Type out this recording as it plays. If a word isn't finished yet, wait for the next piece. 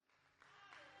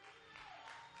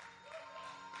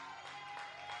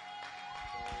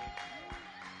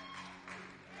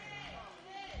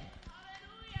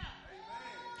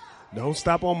Don't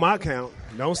stop on my count.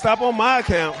 Don't stop on my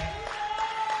account.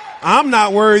 I'm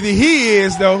not worthy. He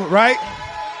is, though, right?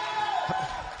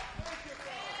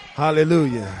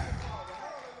 Hallelujah.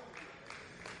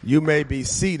 You may be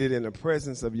seated in the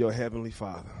presence of your heavenly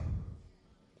Father.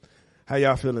 How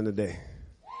y'all feeling today?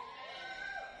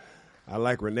 I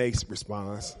like Renee's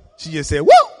response. She just said,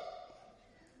 woo!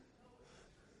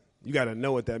 You got to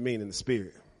know what that means in the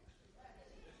spirit.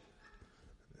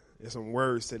 There's some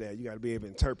words to that. You got to be able to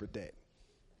interpret that.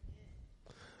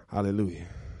 Hallelujah.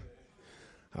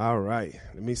 All right.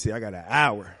 Let me see. I got an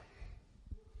hour.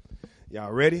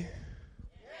 Y'all ready?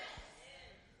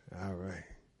 All right.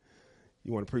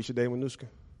 You want to preach today, Manushka?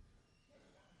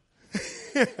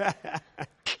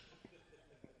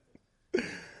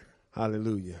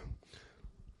 Hallelujah.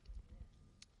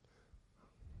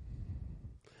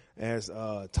 As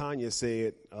Tanya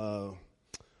said,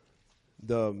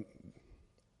 the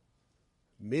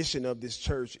mission of this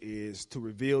church is to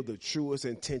reveal the truest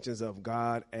intentions of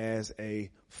God as a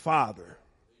father.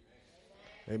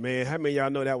 Amen. How many of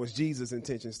y'all know that was Jesus'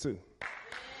 intentions too?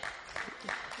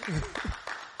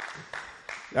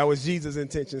 That was Jesus'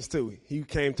 intentions too. He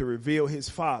came to reveal his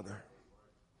Father.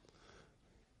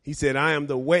 He said, I am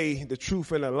the way, the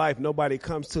truth, and the life. Nobody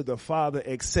comes to the Father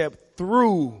except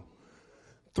through.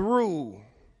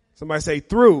 Somebody say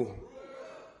through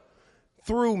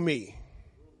me.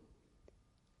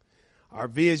 Our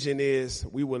vision is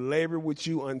we will labor with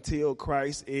you until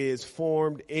Christ is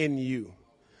formed in you.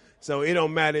 So it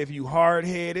don't matter if you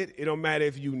hard-headed. It don't matter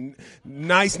if you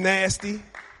nice, nasty.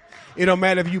 It don't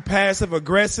matter if you passive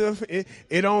aggressive.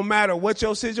 It don't matter what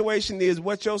your situation is,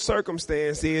 what your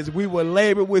circumstance is. We will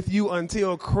labor with you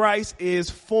until Christ is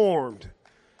formed.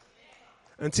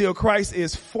 Until Christ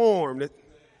is formed.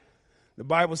 The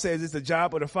Bible says it's the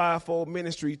job of the fivefold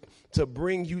ministry to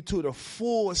bring you to the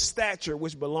full stature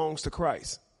which belongs to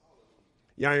Christ.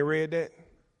 Y'all ain't read that?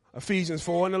 Ephesians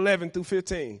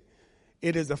 4:11-15.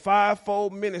 It is the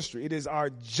fivefold ministry. It is our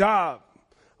job,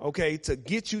 okay, to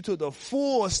get you to the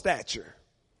full stature,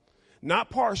 not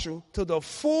partial, to the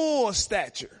full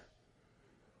stature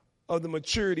of the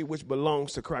maturity which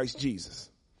belongs to Christ Jesus.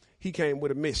 He came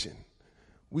with a mission.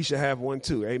 We should have one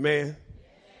too. Amen.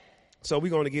 So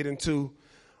we're going to get into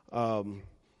the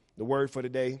word for the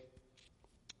day.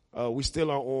 We still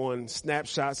are on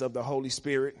snapshots of the Holy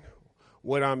Spirit.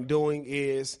 What I'm doing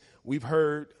is we've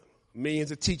heard millions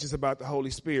of teachings about the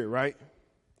Holy Spirit, right?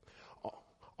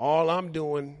 All I'm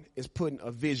doing is putting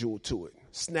a visual to it,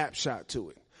 snapshot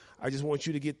to it. I just want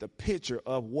you to get the picture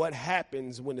of what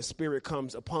happens when the Spirit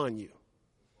comes upon you.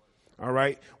 All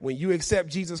right. When you accept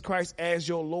Jesus Christ as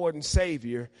your Lord and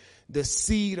Savior, the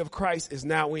seed of Christ is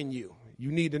now in you.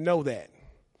 You need to know that.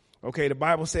 OK, the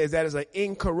Bible says that is an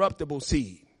incorruptible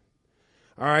seed.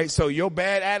 All right. So your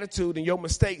bad attitude and your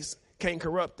mistakes can't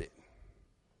corrupt it.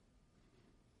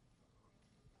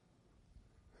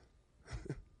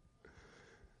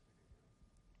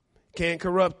 Can't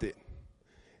corrupt it.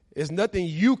 There's nothing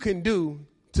you can do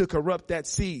to corrupt that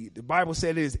seed. The Bible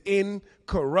said it is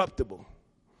incorruptible.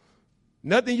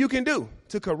 Nothing you can do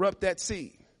to corrupt that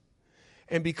seed.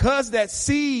 And because that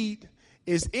seed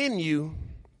is in you,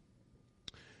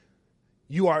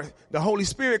 the Holy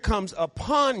Spirit comes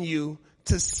upon you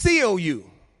to seal you.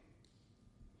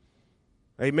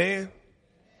 Amen.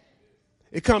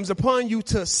 It comes upon you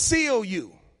to seal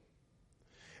you.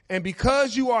 And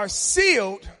because you are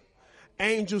sealed,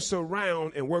 angels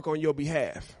surround and work on your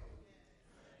behalf.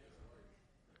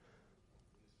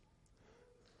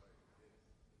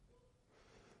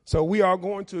 So we are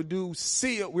going to do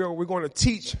sealed. We're going to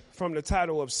teach from the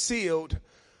title of sealed.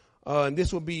 And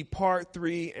this will be part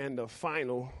 3 and the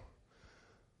final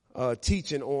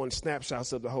teaching on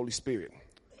snapshots of the Holy Spirit.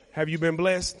 Have you been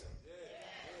blessed?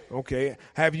 Okay.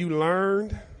 Have you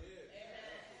learned?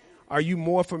 Are you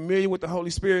more familiar with the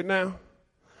Holy Spirit now?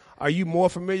 Are you more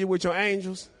familiar with your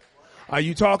angels? Are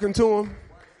you talking to them?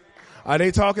 Are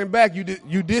they talking back?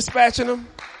 You dispatching them?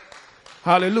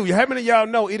 Hallelujah. How many of y'all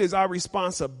know it is our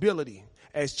responsibility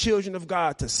as children of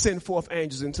God to send forth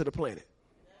angels into the planet?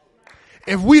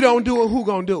 If we don't do it, who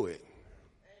gonna do it?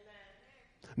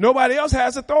 Nobody else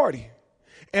has authority.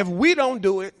 If we don't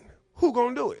do it, who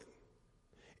gonna do it?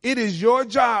 It is your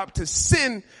job to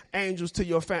send angels to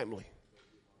your family.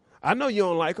 I know you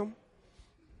don't like them.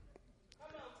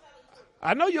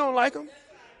 I know you don't like them.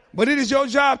 But it is your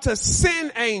job to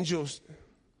send angels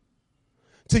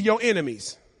to your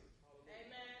enemies.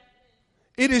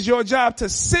 It is your job to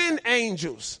send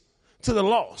angels to the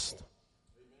lost.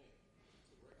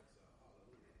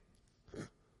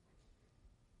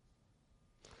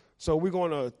 So we're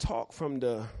going to talk from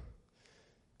the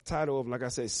title of, like I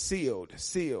said, sealed.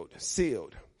 So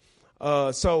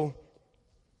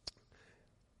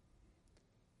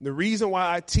the reason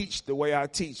why I teach the way I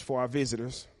teach for our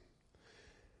visitors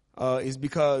is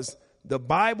because the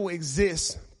Bible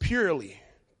exists purely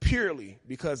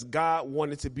because God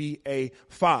wanted to be a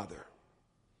father.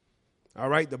 All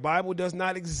right. The Bible does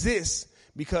not exist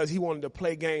because he wanted to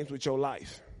play games with your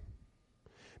life.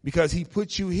 Because he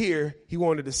put you here, he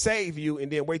wanted to save you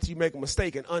and then wait till you make a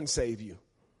mistake and unsave you.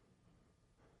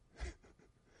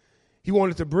 He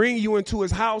wanted to bring you into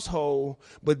his household,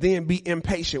 but then be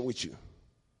impatient with you.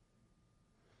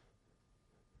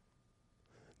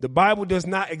 The Bible does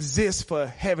not exist for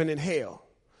heaven and hell.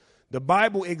 The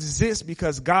Bible exists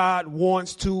because God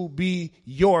wants to be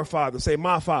your father. Say,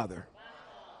 my father.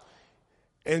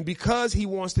 And because he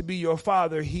wants to be your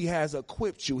father, he has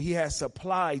equipped you. He has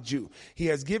supplied you. He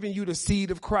has given you the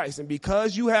seed of Christ. And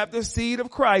because you have the seed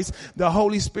of Christ, the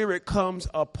Holy Spirit comes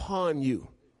upon you.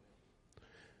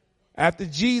 After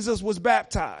Jesus was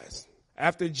baptized,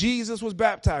 Jesus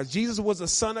was the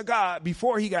Son of God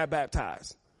before he got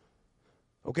baptized.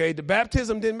 Okay, the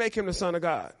baptism didn't make him the Son of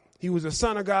God. He was the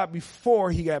Son of God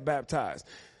before he got baptized.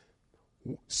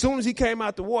 Soon as he came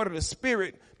out the water, the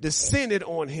Spirit descended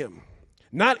on him.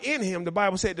 Not in him. The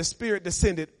Bible said the Spirit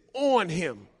descended on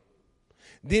him.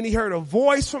 Then he heard a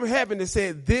voice from heaven that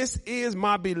said, "This is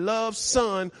my beloved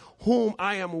Son, whom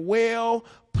I am well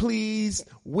pleased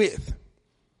with."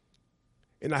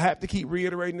 And I have to keep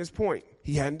reiterating this point.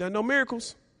 He hadn't done no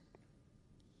miracles.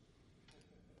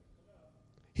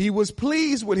 He was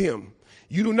pleased with him.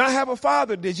 You do not have a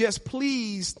father that's just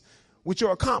pleased with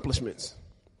your accomplishments.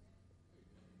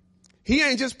 He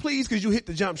ain't just pleased because you hit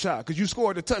the jump shot, because you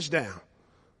scored a touchdown.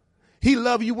 He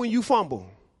love you when you fumble.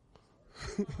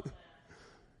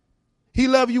 He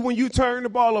love you when you turn the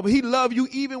ball over. He love you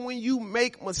even when you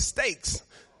make mistakes.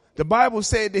 The Bible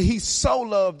said that he so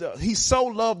loved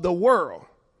the world.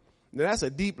 Now that's a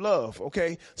deep love,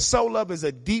 okay? So love is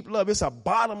a deep love. It's a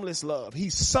bottomless love. He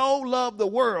so loved the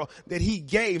world that he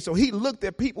gave. So he looked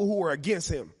at people who were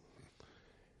against him.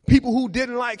 People who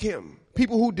didn't like him.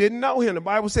 People who didn't know him. The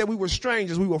Bible said we were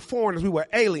strangers. We were foreigners. We were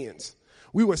aliens.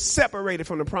 We were separated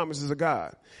from the promises of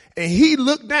God. And he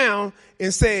looked down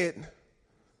and said,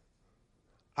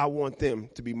 I want them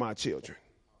to be my children.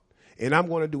 And I'm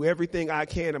going to do everything I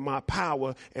can in my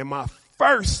power. And my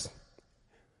first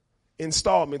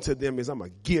installment to them is I'm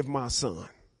going to give my son.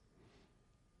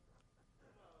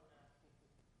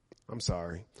 I'm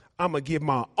sorry. I'm going to give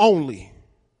my only.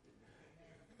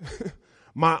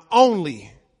 My only.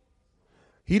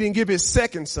 He didn't give his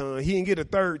second son. He didn't get a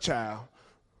third child.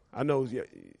 I know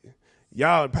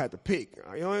y'all had to pick.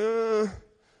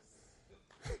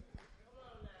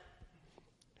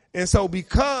 And so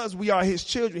because we are his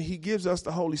children, he gives us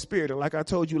the Holy Spirit. And like I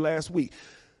told you last week,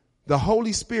 the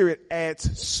Holy Spirit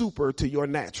adds super to your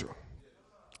natural.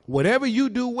 Whatever you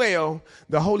do well,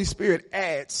 the Holy Spirit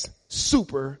adds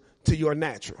super to your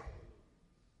natural.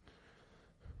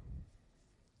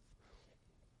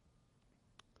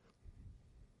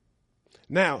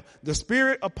 Now, the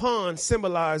Spirit upon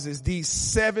symbolizes these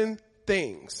 7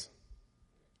 things.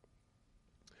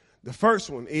 The first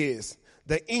one is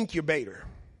the incubator.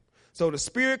 So the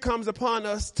Spirit comes upon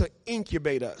us to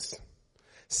incubate us.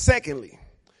 Secondly,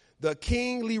 the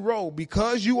kingly robe.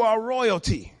 Because you are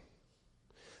royalty,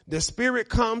 the Spirit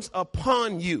comes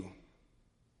upon you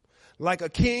like a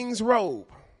king's robe.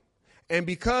 And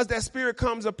because that Spirit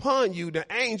comes upon you, the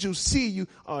angels see you.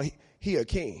 Oh, he a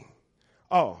king.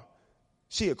 Oh,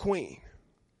 she a queen.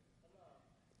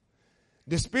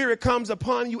 The Spirit comes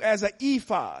upon you as an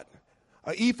ephod.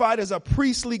 An ephod is a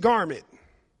priestly garment.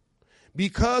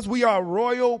 Because we are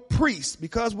royal priests,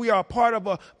 because we are part of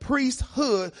a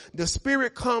priesthood, the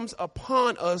Spirit comes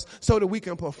upon us so that we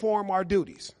can perform our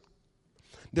duties.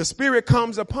 The Spirit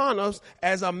comes upon us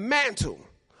as a mantle.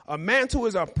 A mantle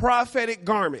is a prophetic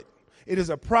garment. It is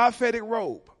a prophetic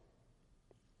robe.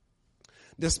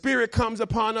 The Spirit comes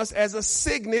upon us as a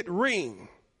signet ring.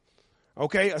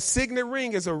 Okay, a signet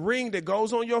ring is a ring that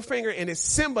goes on your finger and it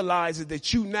symbolizes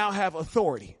that you now have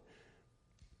authority.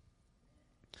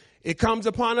 It comes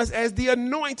upon us as the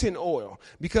anointing oil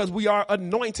because we are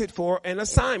anointed for an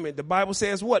assignment. The Bible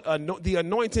says what? The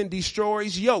anointing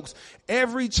destroys yokes.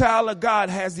 Every child of God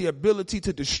has the ability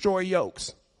to destroy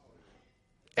yokes.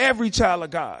 Every child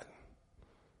of God.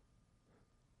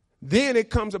 Then it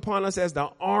comes upon us as the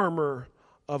armor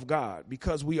of God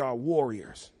because we are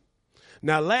warriors.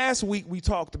 Now, last week we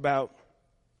talked about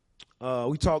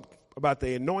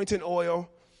the anointing oil,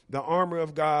 the armor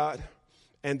of God,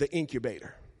 and the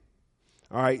incubator.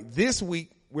 All right. This week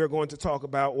we're going to talk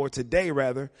about, or today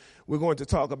rather, we're going to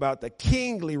talk about the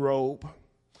kingly robe,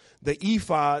 the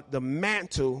ephod, the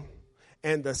mantle,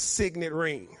 and the signet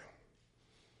ring.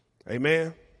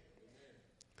 Amen.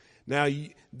 Now,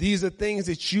 these are things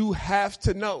that you have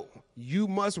to know. You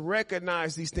must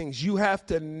recognize these things. You have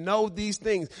to know these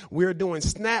things. We're doing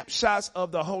snapshots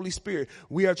of the Holy Spirit.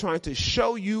 We are trying to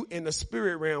show you in the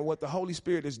spirit realm what the Holy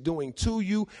Spirit is doing to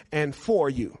you and for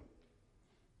you.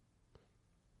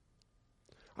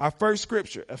 Our first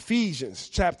scripture, Ephesians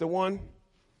chapter 1,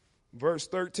 verse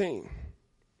 13.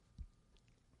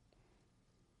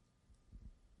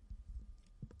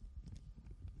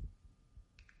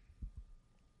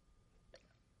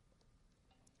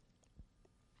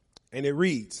 And it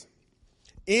reads,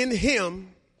 in him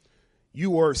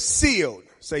you were sealed.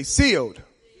 Say sealed.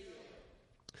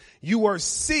 You were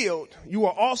sealed. You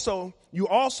also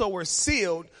were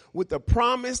sealed with the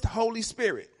promised Holy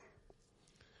Spirit.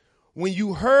 When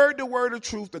you heard the word of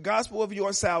truth, the gospel of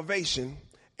your salvation,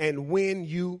 and when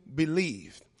you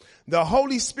believed. The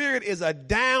Holy Spirit is a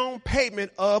down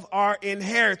payment of our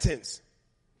inheritance.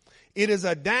 It is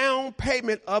a down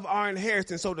payment of our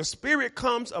inheritance. So the Spirit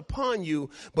comes upon you,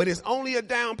 but it's only a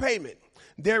down payment.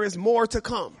 There is more to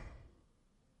come.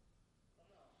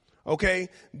 Okay?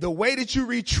 The way that you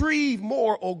retrieve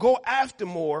more or go after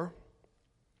more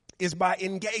is by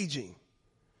engaging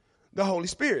the Holy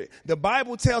Spirit. The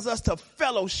Bible tells us to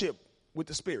fellowship with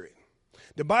the Spirit.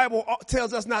 The Bible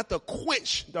tells us not to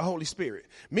quench the Holy Spirit.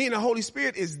 Meaning the Holy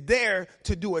Spirit is there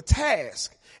to do a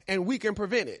task, and we can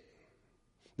prevent it.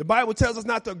 The Bible tells us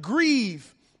not to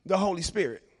grieve the Holy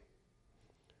Spirit,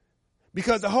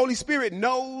 because the Holy Spirit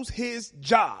knows his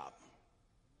job.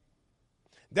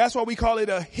 That's why we call it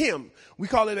a hymn. We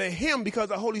call it a hymn because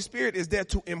the Holy Spirit is there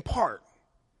to impart.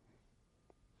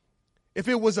 If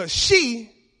it was a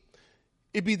she,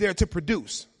 it'd be there to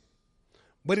produce.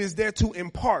 But it's there to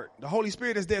impart. The Holy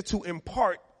Spirit is there to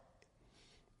impart.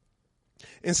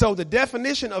 And so the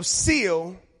definition of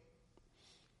seal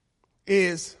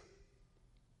is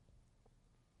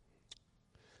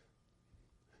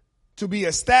to be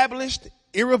established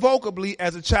irrevocably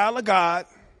as a child of God,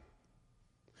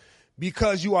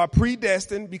 because you are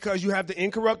predestined, because you have the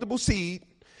incorruptible seed.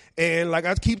 And like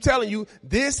I keep telling you,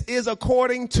 this is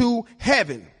according to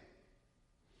heaven.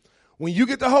 When you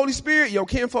get the Holy Spirit, your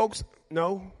kinfolks,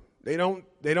 no, they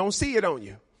don't see it on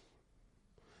you.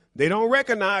 They don't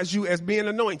recognize you as being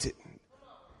anointed.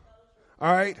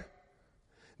 All right.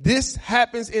 This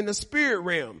happens in the spirit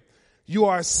realm. You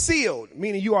are sealed,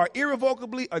 meaning you are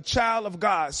irrevocably a child of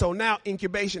God. So now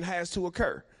incubation has to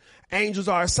occur. Angels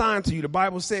are assigned to you. The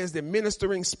Bible says that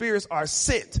ministering spirits are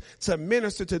sent to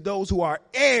minister to those who are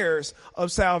heirs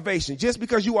of salvation. Just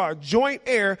because you are a joint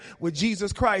heir with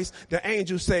Jesus Christ, the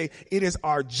angels say it is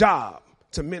our job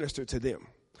to minister to them.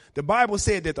 The Bible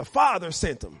said that the Father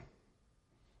sent them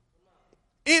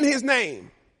in his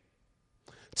name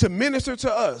to minister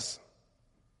to us.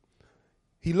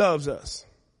 He loves us.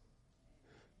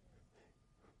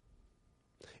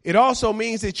 It also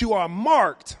means that you are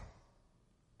marked,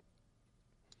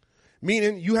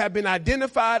 meaning you have been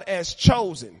identified as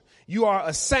chosen. You are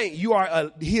a saint. You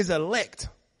are his elect.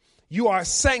 You are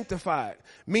sanctified,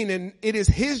 meaning it is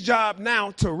his job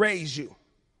now to raise you.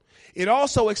 It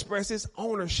also expresses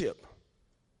ownership,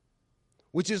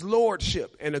 which is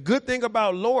lordship. And the good thing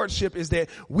about lordship is that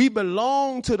we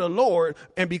belong to the Lord.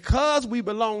 And because we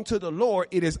belong to the Lord,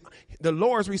 it is the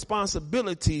Lord's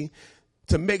responsibility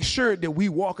to make sure that we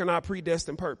walk in our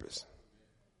predestined purpose.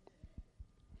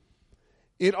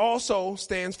 It also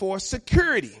stands for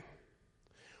security.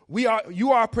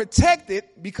 You are protected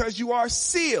because you are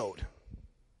sealed.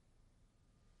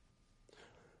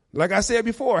 Like I said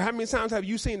before, how many times have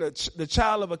you seen the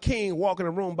child of a king walk in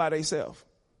a room by themselves?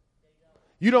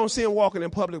 You don't see them walking in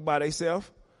public by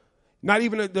themselves. Not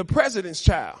even the president's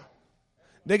child.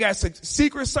 They got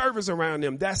secret service around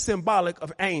them. That's symbolic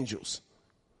of angels.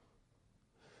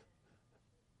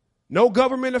 No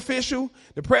government official.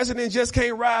 The president just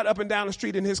can't ride up and down the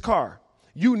street in his car.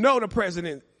 You know the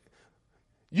president.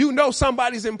 You know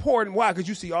somebody's important. Why? Because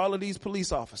you see all of these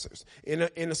police officers. In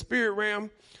the spirit realm,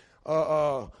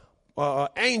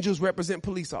 angels represent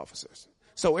police officers.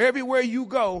 So everywhere you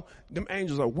go, them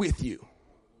angels are with you.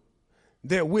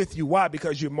 They're with you. Why?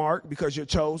 Because you're marked, because you're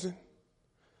chosen,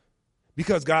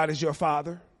 because God is your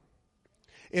Father.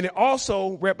 And it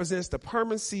also represents the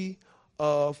permanency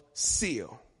of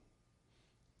seal,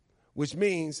 which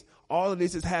means all of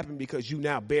this has happened because you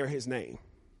now bear his name.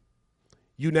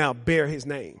 You now bear his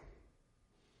name.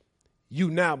 You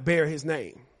now bear his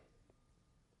name.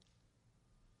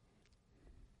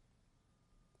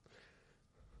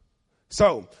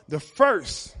 So the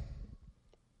first,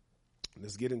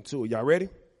 let's get into it. Y'all ready?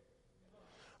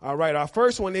 All right. Our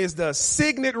first one is the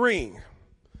signet ring.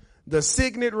 The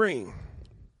signet ring.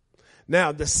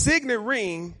 Now, the signet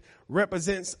ring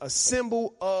represents a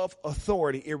symbol of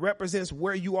authority. It represents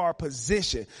where you are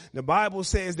positioned. The Bible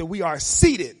says that we are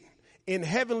seated in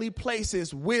heavenly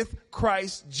places with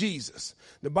Christ Jesus.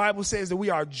 The Bible says that we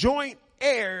are joint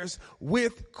heirs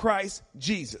with Christ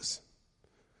Jesus.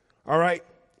 All right.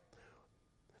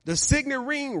 The signet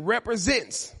ring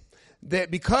represents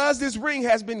that because this ring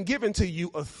has been given to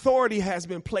you, authority has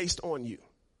been placed on you.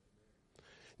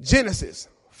 Genesis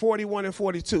 41 and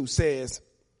 42 says,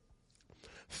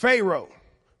 Pharaoh,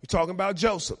 we're talking about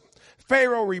Joseph.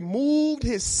 Pharaoh removed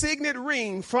his signet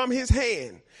ring from his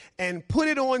hand and put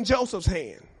it on Joseph's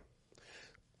hand,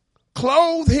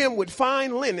 clothed him with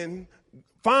fine linen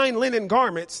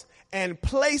garments, and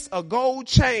placed a gold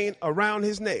chain around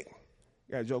his neck.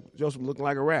 Yeah, Joseph looking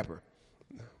like a rapper.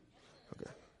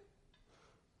 Okay.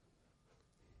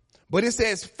 But it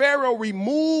says Pharaoh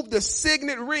removed the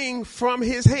signet ring from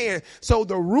his hand. So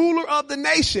the ruler of the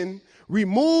nation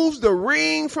removes the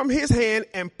ring from his hand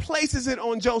and places it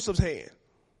on Joseph's hand.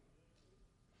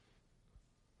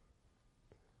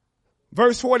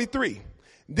 Verse 43.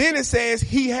 Then it says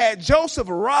he had Joseph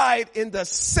ride in the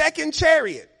second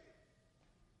chariot.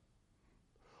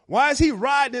 Why is he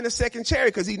riding in the second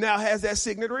chariot? Because he now has that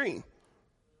signet ring.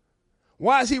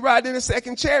 Why is he riding in the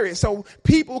second chariot? So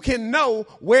people can know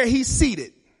where he's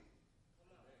seated.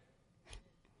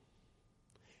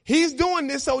 He's doing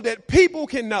this so that people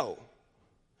can know.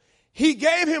 He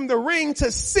gave him the ring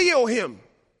to seal him.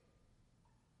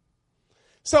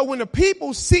 So when the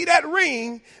people see that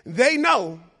ring, they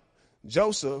know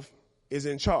Joseph is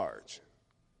in charge.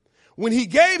 When he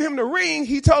gave him the ring,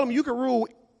 he told him, you can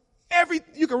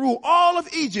rule all of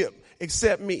Egypt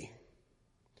except me.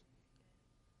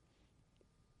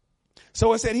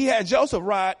 So it said he had Joseph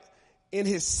ride in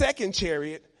his second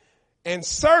chariot, and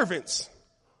servants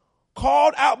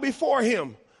called out before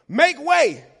him, make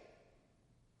way.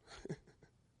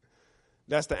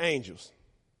 That's the angels.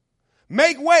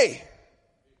 Make way.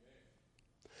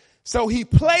 So he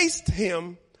placed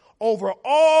him over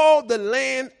all the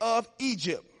land of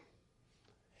Egypt.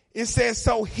 It says,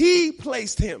 so he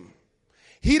placed him.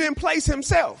 He didn't place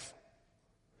himself.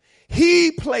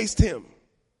 He placed him.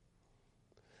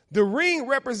 The ring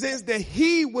represents that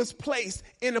he was placed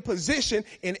in a position,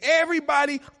 and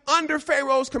everybody under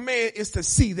Pharaoh's command is to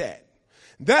see that.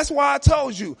 That's why I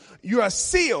told you, you are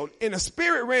sealed in the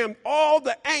spirit realm. All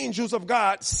the angels of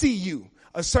God see you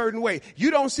a certain way. You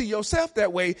don't see yourself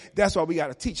that way. That's why we got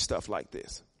to teach stuff like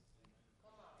this.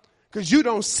 Because you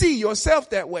don't see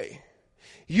yourself that way.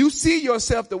 You see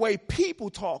yourself the way people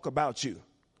talk about you.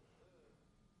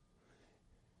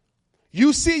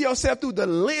 You see yourself through the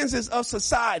lenses of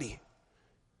society.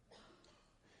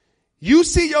 You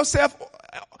see yourself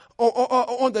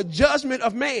on the judgment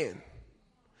of man.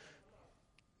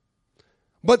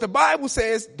 But the Bible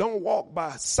says don't walk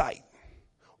by sight.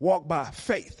 Walk by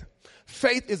faith.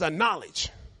 Faith is a knowledge.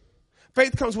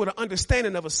 Faith comes with an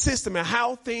understanding of a system and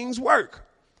how things work.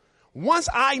 Once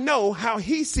I know how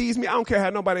he sees me, I don't care how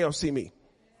nobody else see me.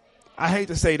 I hate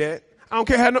to say that. I don't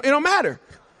care how, it don't matter.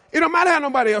 It don't matter how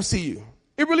nobody else see you.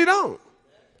 It really don't.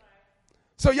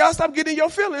 So y'all stop getting your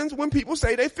feelings when people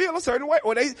say they feel a certain way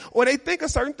or they think a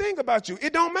certain thing about you.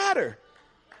 It don't matter.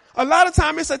 A lot of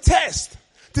time it's a test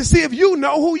to see if you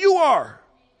know who you are.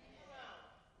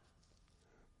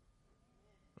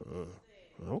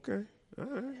 Okay. All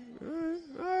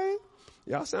right.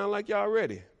 Y'all sound like y'all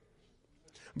ready.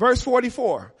 Verse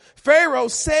 44. Pharaoh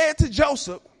said to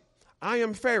Joseph, I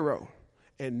am Pharaoh,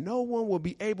 and no one will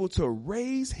be able to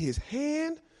raise his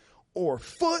hand or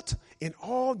foot in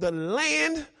all the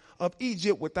land of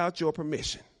Egypt without your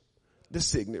permission. The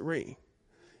signet ring.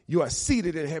 You are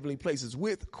seated in heavenly places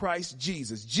with Christ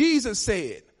Jesus. Jesus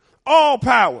said, all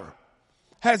power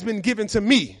has been given to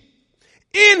me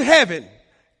in heaven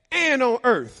and on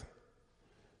earth.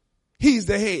 He's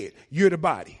the head. You're the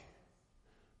body.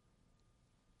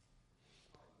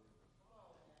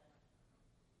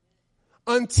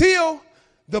 Until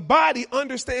the body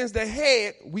understands the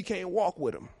head, we can't walk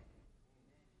with him.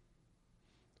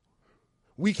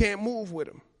 We can't move with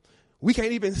him. We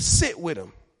can't even sit with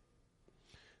him.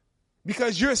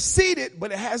 Because you're seated,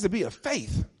 but it has to be a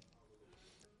faith.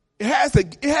 It has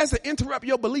to interrupt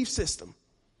your belief system.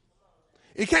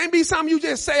 It can't be something you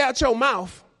just say out your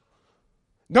mouth.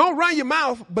 Don't run your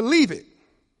mouth, believe it.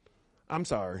 I'm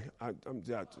sorry. I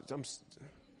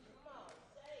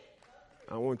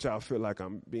want y'all to feel like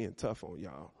I'm being tough on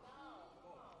y'all.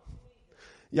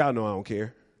 Y'all know I don't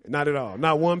care. Not at all.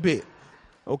 Not one bit.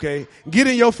 Okay. Get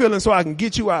in your feelings so I can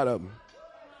get you out of them.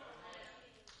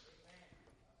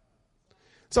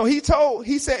 So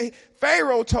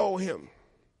Pharaoh told him,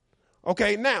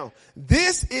 okay, now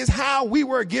this is how we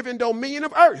were given dominion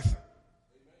of earth.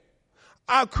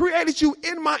 I created you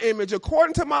in my image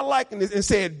according to my likeness and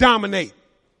said, dominate.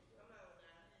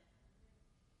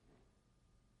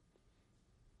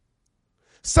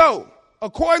 So,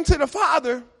 according to the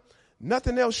Father,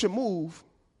 nothing else should move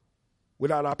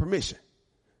without our permission.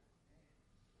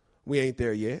 We ain't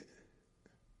there yet.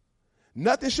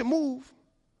 Nothing should move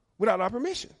without our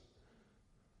permission.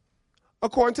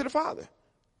 According to the Father.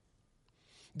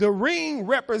 The ring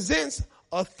represents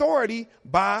authority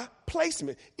by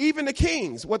placement. Even the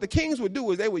kings, what the kings would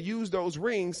do is they would use those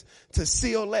rings to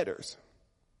seal letters.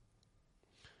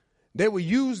 They would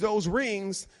use those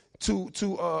rings to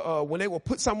when they would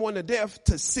put someone to death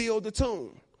to seal the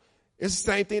tomb. It's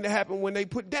the same thing that happened when they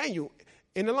put Daniel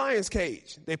in the lion's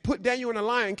cage. They put Daniel in the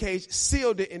lion cage,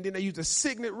 sealed it, and then they used a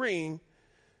signet ring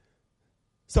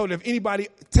so that if anybody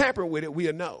tampered with it,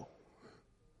 we'll know.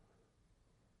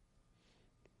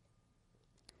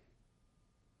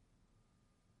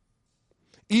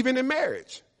 Even in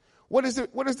marriage, what does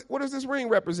this ring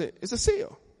represent? It's a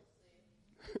seal.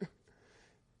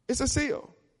 It's a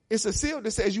seal. It's a seal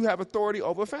that says you have authority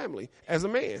over a family as a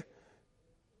man.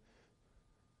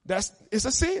 It's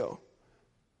a seal.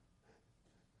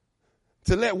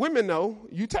 To let women know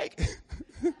you take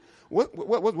it.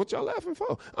 What y'all laughing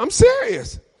for? I'm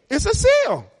serious. It's a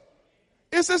seal.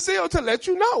 It's a seal to let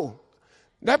you know.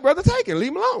 That brother taken,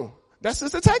 leave him alone. That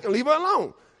sister taken, leave her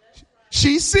alone.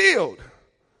 She's sealed.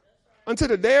 Until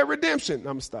the day of redemption. I'm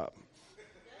going to stop.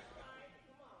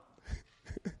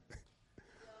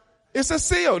 It's a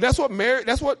seal. That's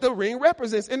what the ring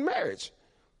represents in marriage.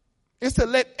 It's to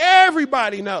let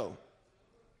everybody know.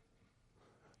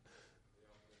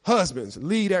 Husbands,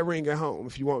 leave that ring at home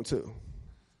if you want to.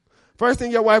 First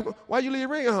thing your wife, why you leave your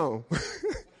ring at home?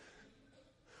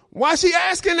 Why she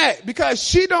asking that? Because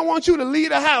she don't want you to leave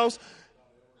the house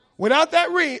without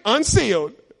that ring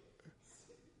unsealed.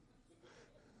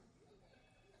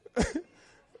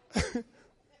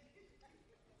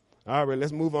 All right,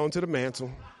 let's move on to the mantle.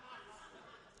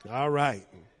 All right.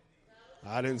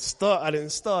 I didn't start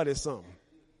at something.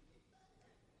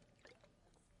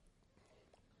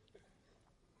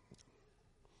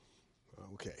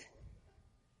 Okay.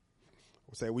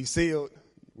 We'll say we sealed.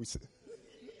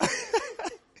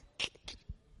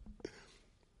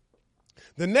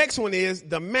 The next one is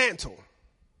the mantle.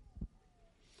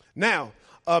 Now,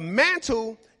 a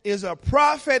mantle is a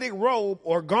prophetic robe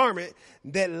or garment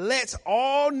that lets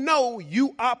all know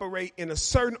you operate in a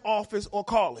certain office or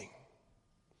calling.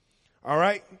 All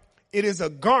right? It is a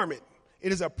garment.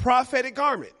 It is a prophetic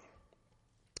garment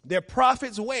that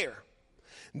prophets wear.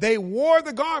 They wore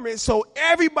the garment so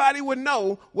everybody would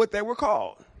know what they were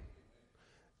called.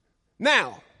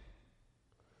 Now,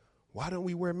 why don't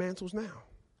we wear mantles now?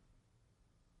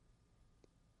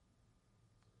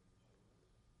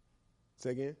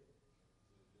 Say again?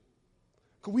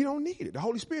 Because we don't need it. The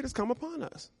Holy Spirit has come upon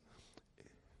us.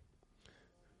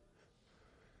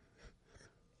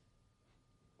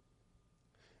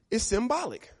 It's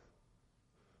symbolic.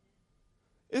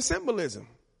 It's symbolism.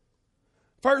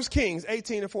 1 Kings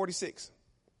 18:46.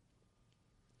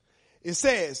 It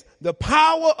says, the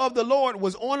power of the Lord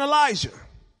was on Elijah.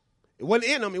 It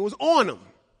wasn't in him, it was on him.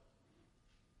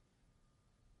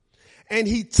 And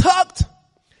he tucked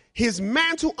his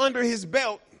mantle under his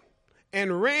belt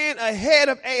and ran ahead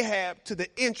of Ahab to the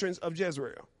entrance of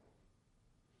Jezreel.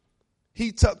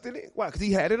 He tucked it in. Why? Because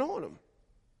he had it on him.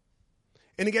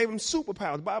 And he gave him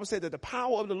superpowers. The Bible said that the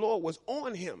power of the Lord was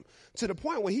on him to the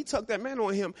point where he tucked that mantle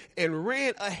on him and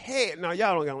ran ahead. Now,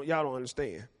 y'all don't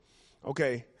understand.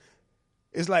 Okay.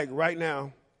 It's like right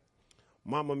now,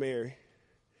 Mama Mary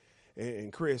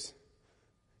and Chris,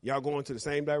 y'all going to the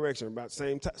same direction, about the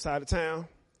same side of town.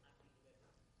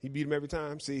 He beat him every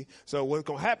time. See, so what's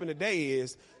going to happen today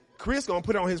is Chris going to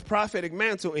put on his prophetic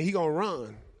mantle and he going to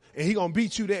run and he going to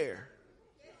beat you there.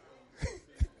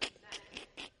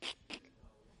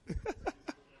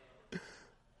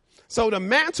 So the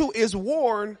mantle is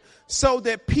worn so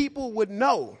that people would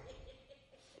know.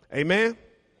 Amen.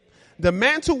 The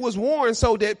mantle was worn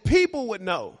so that people would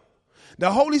know. The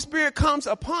Holy Spirit comes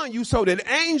upon you so that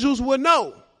angels would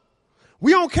know.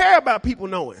 We don't care about people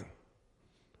knowing.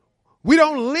 We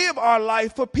don't live our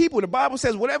life for people. The Bible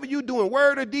says whatever you do in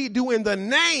word or deed, do in the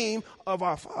name of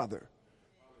our Father.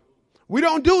 We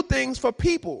don't do things for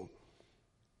people.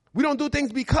 We don't do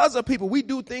things because of people. We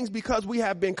do things because we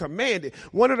have been commanded.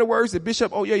 One of the words that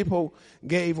Bishop Oyedepo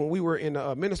gave when we were in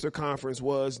a minister conference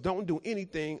was, don't do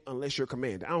anything unless you're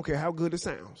commanded. I don't care how good it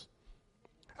sounds.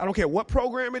 I don't care what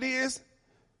program it is.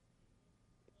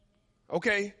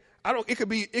 Okay? It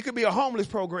could be a homeless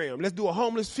program. Let's do a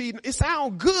homeless feed. It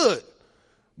sounds good.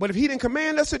 But if he didn't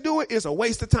command us to do it, it's a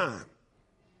waste of time.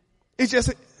 It's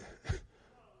just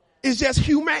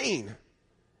humane.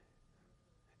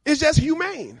 It's just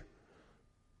humane.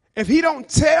 If he don't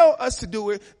tell us to do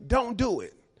it, don't do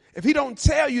it. If he don't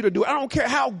tell you to do it, I don't care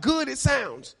how good it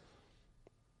sounds.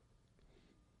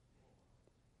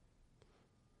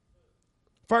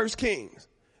 1 Kings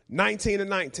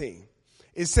 19:19.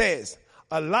 It says,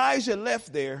 Elijah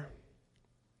left there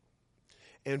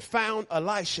and found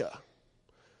Elisha,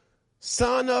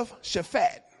 son of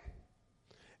Shaphat,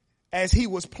 as he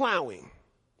was plowing.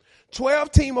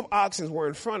 12 team of oxen were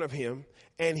in front of him,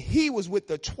 and he was with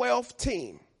the 12th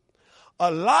team.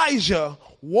 Elijah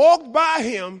walked by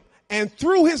him and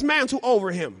threw his mantle over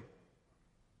him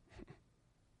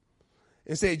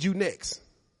and said, you next.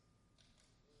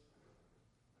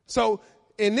 So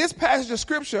in this passage of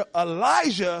scripture,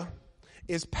 Elijah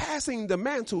is passing the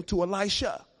mantle to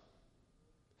Elisha.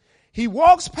 He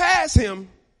walks past him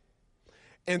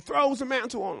and throws the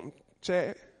mantle on him,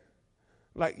 Chad.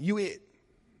 Like, you it.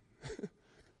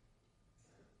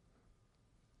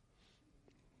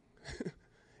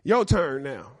 Your turn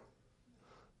now.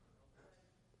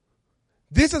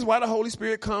 This is why the Holy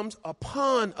Spirit comes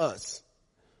upon us.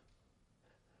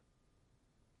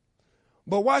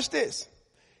 But watch this.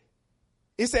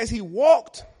 It says he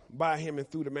walked by him and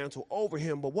threw the mantle over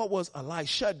him. But what was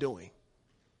Elisha doing?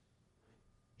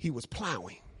 He was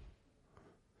plowing.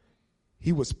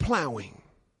 He was plowing.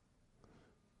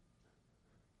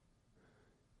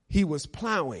 He was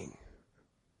plowing.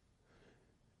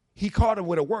 He caught him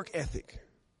with a work ethic.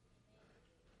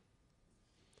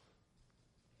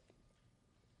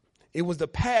 It was the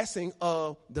passing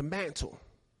of the mantle.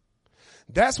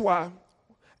 That's why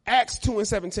Acts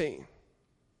 2:17.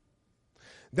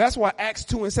 That's why Acts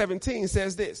 2:17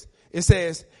 says this. It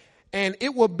says, and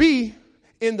it will be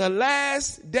in the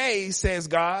last days, says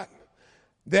God,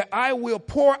 that I will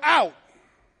pour out.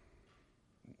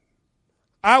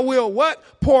 I will what?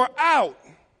 Pour out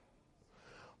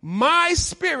my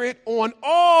spirit on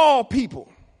all people.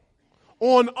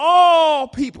 On all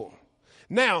people.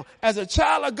 Now, as a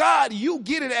child of God, you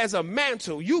get it as a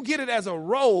mantle. You get it as a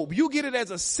robe. You get it as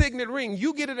a signet ring.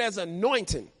 You get it as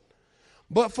anointing.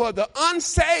 But for the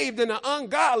unsaved and the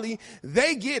ungodly,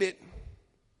 they get it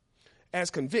as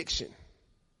conviction.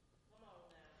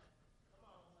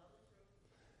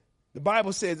 The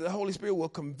Bible says that the Holy Spirit will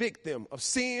convict them of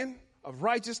sin, of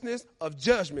righteousness, of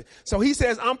judgment. So he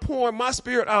says, I'm pouring my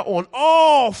spirit out on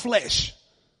all flesh.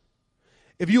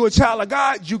 If you're a child of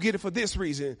God, you get it for this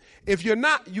reason. If you're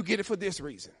not, you get it for this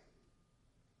reason.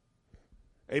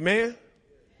 Amen.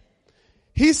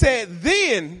 He said,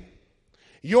 then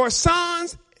your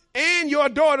sons and your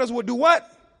daughters will do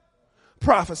what?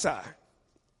 Prophesy.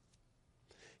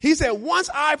 He said, once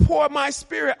I pour my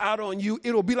spirit out on you,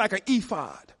 it'll be like an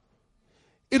ephod.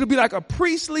 It'll be like a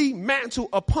priestly mantle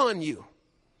upon you.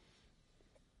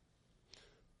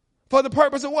 For the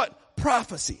purpose of what?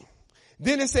 Prophecy.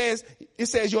 Then it says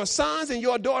your sons and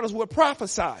your daughters will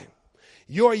prophesy.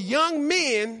 Your young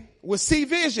men will see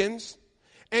visions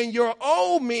and your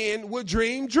old men will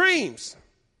dream dreams.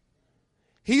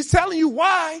 He's telling you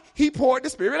why he poured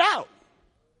the Spirit out.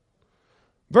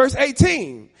 Verse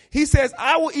 18, he says,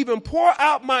 I will even pour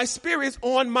out my spirits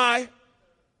on my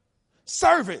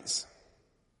servants.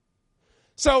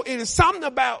 So it is something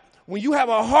about when you have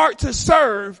a heart to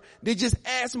serve that just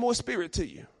adds more spirit to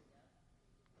you.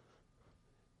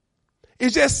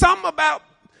 It's just something about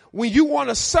when you want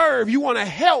to serve, you want to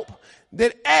help,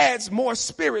 that adds more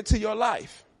spirit to your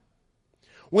life.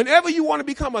 Whenever you want to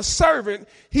become a servant,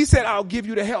 he said, I'll give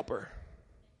you the helper.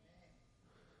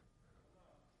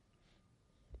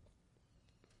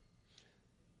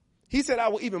 He said, I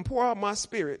will even pour out my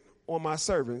spirit on my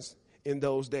servants in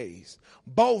those days,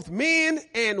 both men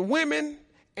and women,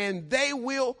 and they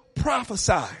will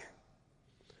prophesy.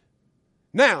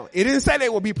 Now, it didn't say they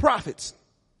will be prophets.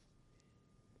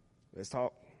 Let's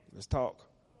talk. All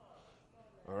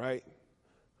right.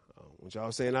 What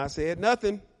y'all saying? I said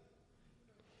nothing.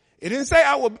 It didn't say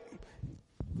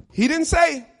he didn't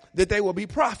say that they will be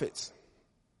prophets.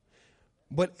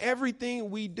 But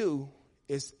everything we do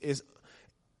is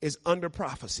under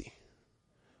prophecy.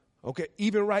 Okay.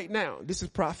 Even right now, this is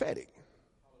prophetic.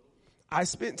 I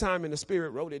spent time in the Spirit,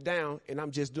 wrote it down, and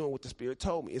I'm just doing what the Spirit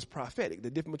told me. It's prophetic. The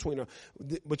difference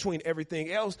between everything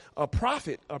else, a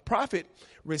prophet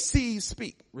receives,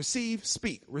 speak, receive,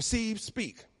 speak, receive,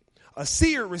 speak. A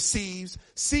seer receives,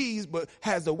 sees, but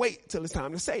has to wait till it's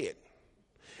time to say it.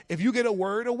 If you get a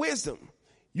word of wisdom,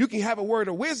 you can have a word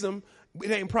of wisdom, it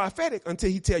ain't prophetic until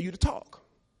he tell you to talk.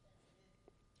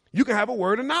 You can have a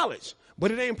word of knowledge,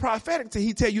 but it ain't prophetic till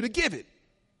he tell you to give it.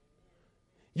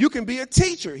 You can be a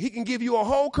teacher. He can give you a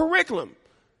whole curriculum.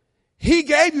 He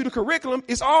gave you the curriculum.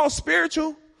 It's all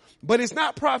spiritual, but it's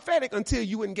not prophetic until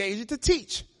you engage it to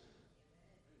teach.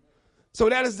 So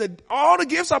that is all the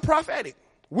gifts are prophetic.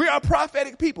 We are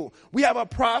prophetic people. We have a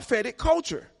prophetic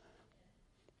culture.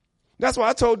 That's why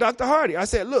I told Dr. Hardy, I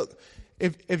said, look,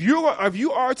 if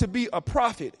you are to be a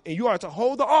prophet and you are to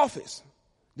hold the office,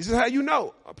 this is how you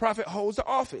know a prophet holds the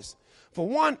office. For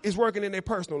one, is working in their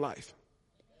personal life.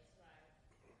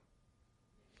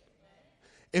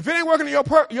 If it ain't working in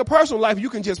your personal life, you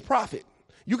can just prophet.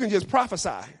 You can just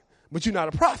prophesy, but you're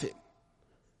not a prophet.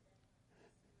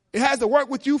 It has to work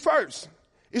with you first.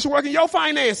 It should work in your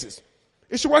finances.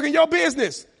 It should work in your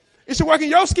business. It should work in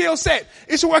your skill set.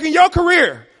 It should work in your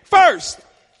career first.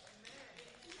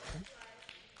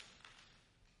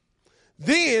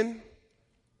 Then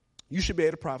you should be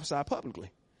able to prophesy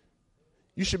publicly.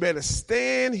 You should be able to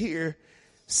stand here,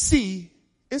 see,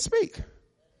 and speak.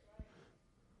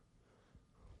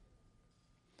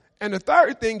 And the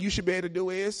third thing you should be able to do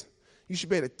is you should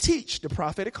be able to teach the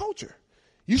prophetic culture.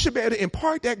 You should be able to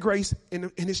impart that grace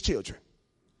in his children.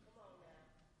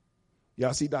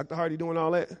 Y'all see Dr. Hardy doing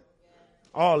all that?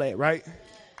 All that, right?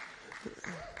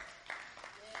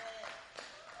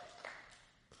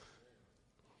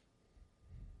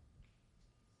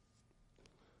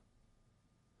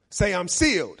 Say, I'm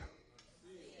sealed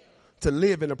to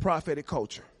live in a prophetic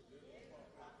culture.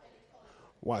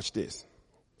 Watch this.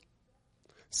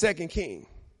 2 Kings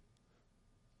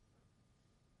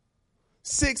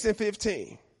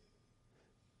 6:15.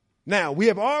 Now, we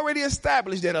have already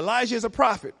established that Elijah is a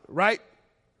prophet, right?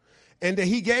 And that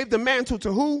he gave the mantle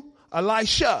to who?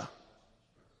 Elisha.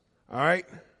 All right.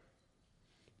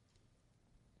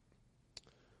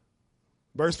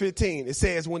 Verse 15, it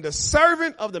says, when the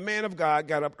servant of the man of God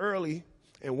got up early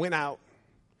and went out,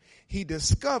 he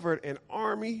discovered an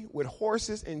army with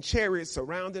horses and chariots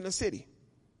surrounding the city.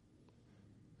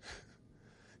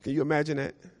 Can you imagine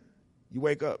that? You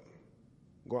wake up,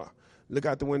 go out, look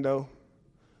out the window.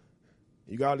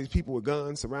 You got all these people with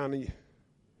guns surrounding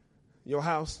your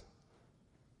house.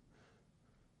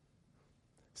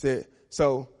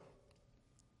 So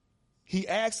he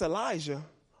asked Elijah,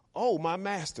 oh, my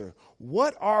master,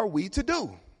 what are we to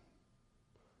do?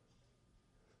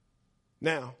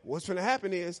 Now, what's going to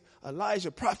happen is Elijah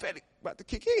prophetic about to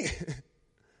kick in.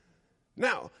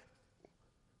 Now,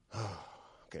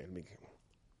 okay,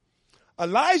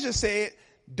 Elijah said,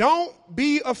 don't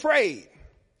be afraid,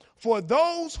 for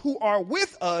those who are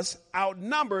with us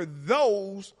outnumber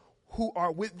those who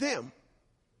are with them.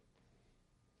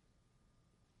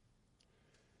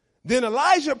 Then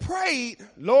Elijah prayed,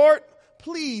 Lord,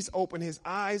 please open his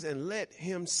eyes and let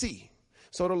him see.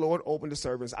 So the Lord opened the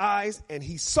servant's eyes, and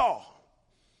he saw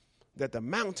that the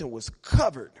mountain was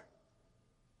covered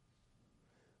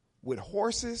with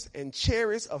horses and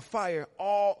chariots of fire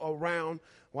all around.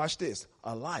 Watch this,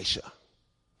 Elisha.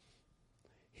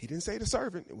 He didn't say the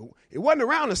servant. It wasn't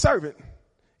around the servant.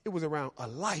 It was around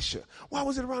Elisha. Why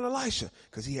was it around Elisha?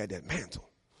 Because he had that mantle.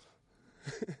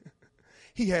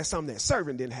 He had something that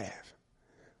servant didn't have.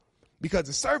 Because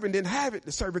the servant didn't have it,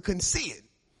 the servant couldn't see it.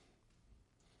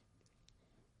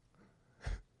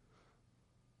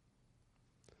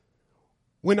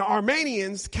 When the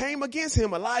Arameans came against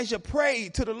him, Elijah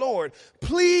prayed to the Lord,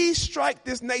 please strike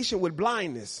this nation with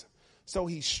blindness. So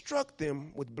he struck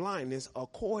them with blindness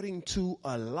according to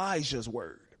Elijah's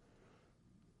word.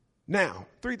 Now,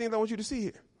 three things I want you to see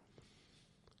here.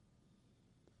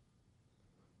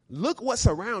 Look what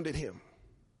surrounded him.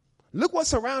 Look what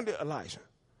surrounded Elijah.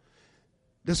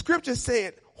 The scripture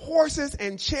said horses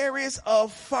and chariots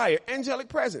of fire, angelic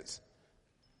presence.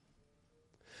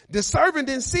 The servant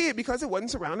didn't see it because it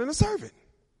wasn't surrounding the servant.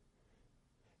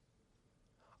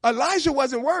 Elijah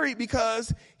wasn't worried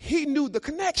because he knew the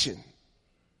connection.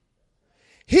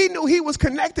 He knew he was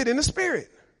connected in the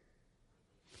spirit.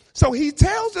 So he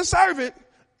tells the servant,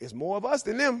 it's more of us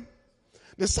than them.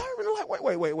 The servant is like,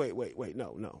 wait,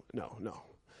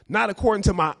 no. Not according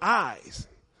to my eyes.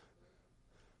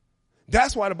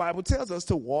 That's why the Bible tells us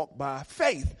to walk by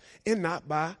faith and not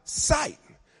by sight.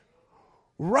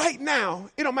 Right now,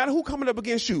 it don't matter who coming up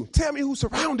against you. Tell me who's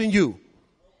surrounding you.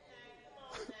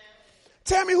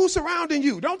 Tell me who's surrounding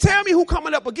you. Don't tell me who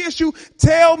coming up against you.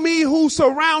 Tell me who's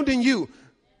surrounding you.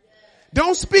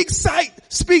 Don't speak sight,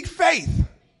 speak faith.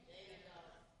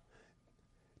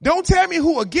 Don't tell me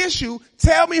who against you.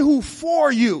 Tell me who for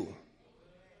you.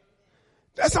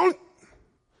 That's only.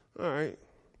 All right.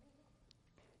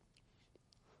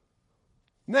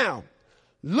 Now,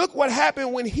 look what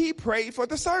happened when he prayed for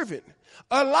the servant.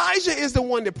 Elijah is the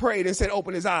one that prayed and said,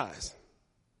 open his eyes.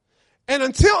 And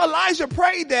until Elijah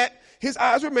prayed that, his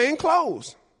eyes remained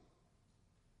closed.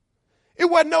 It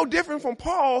wasn't no different from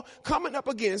Paul coming up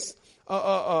against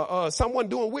someone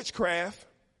doing witchcraft.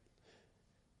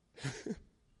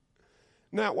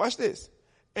 Now, watch this.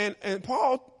 And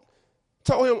Paul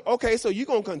told him, okay, so you're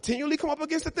going to continually come up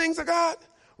against the things of God?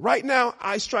 Right now,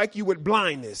 I strike you with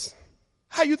blindness.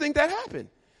 How you think that happened?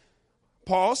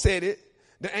 Paul said it.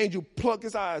 The angel plucked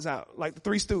his eyes out like the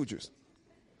Three Stooges.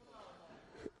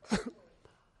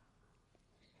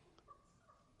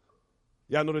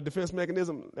 Y'all know the defense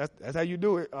mechanism? That's how you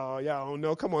do it. Oh, y'all don't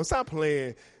know. Come on, stop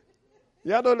playing.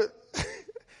 Y'all know that.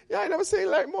 Y'all ain't never seen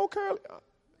like Mo Curly.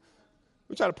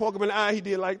 We tried to poke him in the eye. He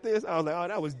did like this. I was like, oh,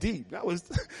 that was deep.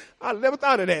 I never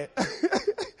thought of that.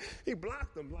 He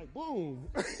blocked him like boom.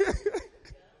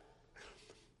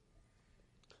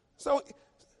 So,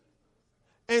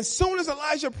 as soon as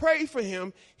Elijah prayed for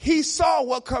him, he saw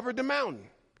what covered the mountain.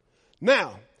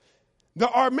 Now, the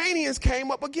Armenians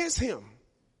came up against him.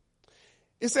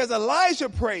 It says Elijah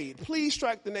prayed, please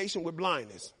strike the nation with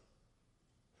blindness.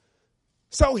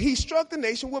 So he struck the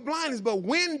nation with blindness. But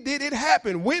when did it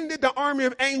happen? When did the army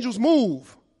of angels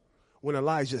move? When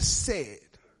Elijah said,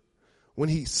 when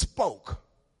he spoke,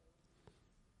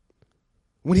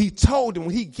 when he told them,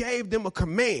 when he gave them a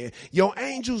command. Your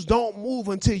angels don't move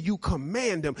until you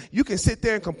command them. You can sit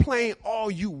there and complain all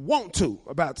you want to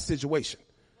about the situation.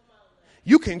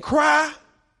 You can cry.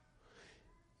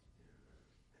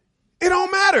 It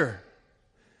don't matter.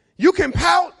 You can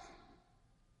pout.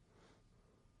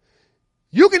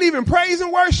 You can even praise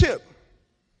and worship.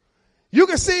 You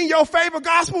can sing your favorite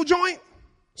gospel joint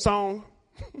song.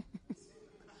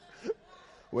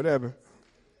 Whatever.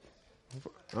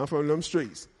 I'm from them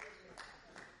streets.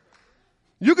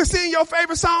 You can sing your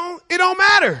favorite song. It don't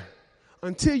matter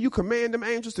until you command them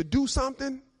angels to do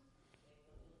something.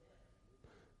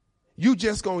 You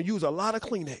just going to use a lot of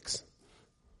Kleenex.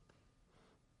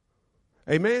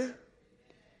 Amen.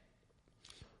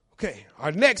 Okay.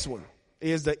 Our next one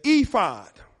is the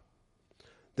ephod.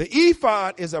 The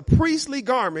ephod is a priestly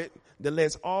garment that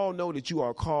lets all know that you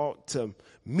are called to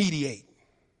mediate.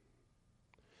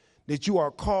 That you are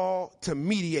called to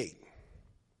mediate.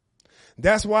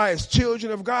 That's why as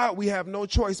children of God, we have no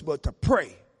choice but to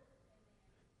pray.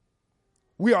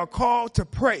 We are called to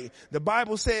pray. The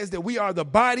Bible says that we are the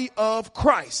body of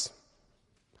Christ.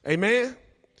 Amen.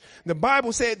 The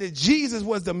Bible said that Jesus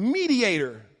was the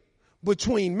mediator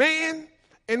between man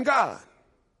and God.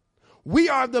 We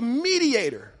are the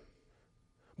mediator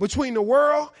between the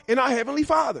world and our Heavenly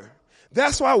Father.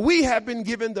 That's why we have been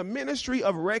given the ministry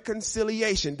of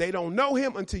reconciliation. They don't know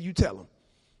him until you tell them.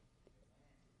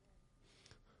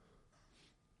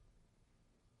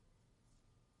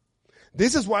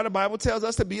 This is why the Bible tells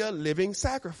us to be a living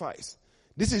sacrifice.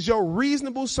 This is your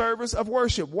reasonable service of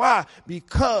worship. Why?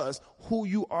 Because who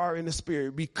you are in the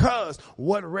spirit, because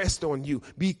what rests on you,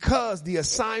 because the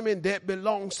assignment that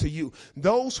belongs to you.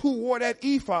 Those who wore that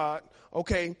ephod,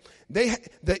 okay, the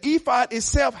ephod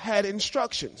itself had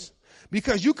instructions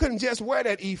because you couldn't just wear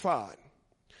that ephod.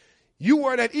 You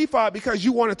wore that ephod because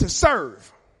you wanted to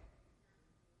serve.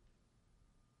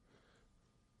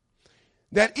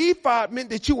 That ephod meant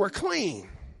that you were clean.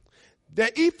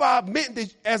 That ephod meant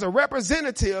that as a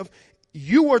representative,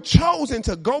 you were chosen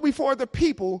to go before the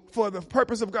people for the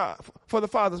purpose of God, for the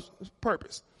Father's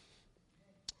purpose.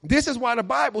 This is why the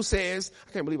Bible says,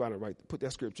 I can't believe I didn't put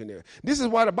that scripture in there. This is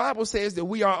why the Bible says that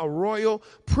we are a royal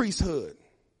priesthood.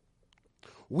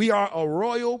 We are a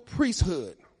royal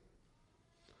priesthood.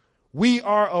 We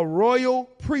are a royal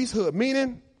priesthood,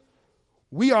 meaning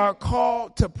we are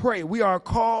called to pray. We are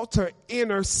called to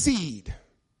intercede.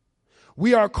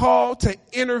 We are called to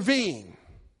intervene.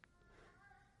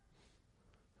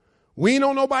 We ain't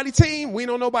on nobody's team. We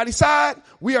ain't on nobody's side.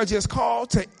 We are just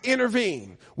called to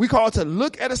intervene. We called to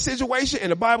look at a situation,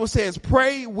 and the Bible says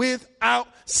pray without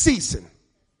ceasing.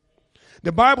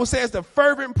 The Bible says the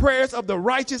fervent prayers of the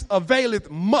righteous availeth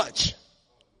much.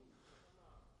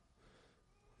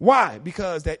 Why?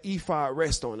 Because that ephod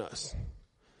rests on us.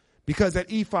 Because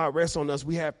that ephod rests on us,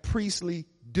 we have priestly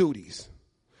duties.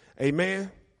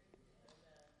 Amen.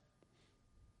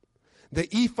 The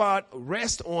ephod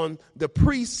rests on the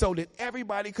priest so that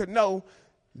everybody could know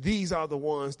these are the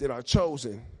ones that are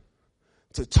chosen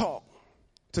to talk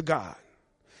to God.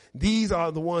 These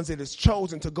are the ones that is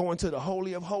chosen to go into the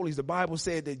Holy of Holies. The Bible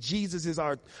said that Jesus is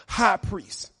our high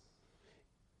priest.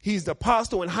 He's the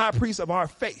apostle and high priest of our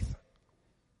faith.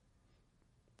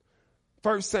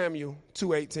 1 Samuel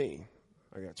 2:18.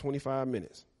 I got 25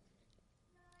 minutes.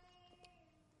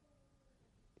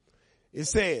 It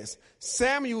says,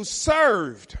 Samuel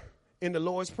served in the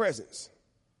Lord's presence.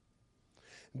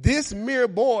 This mere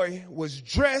boy was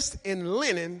dressed in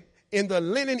linen, in the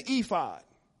linen ephod.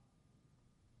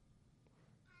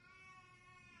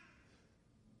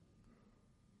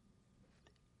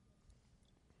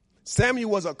 Samuel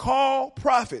was a called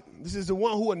prophet. This is the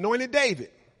one who anointed David.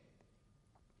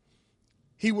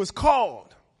 He was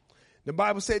called. The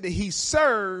Bible said that he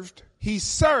served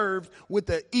with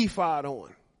the ephod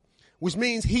on, which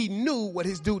means he knew what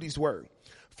his duties were.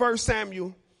 1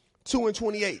 Samuel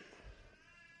 2:28.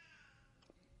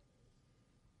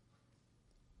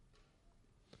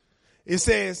 It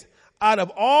says, out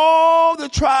of all the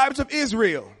tribes of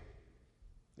Israel,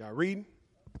 y'all reading?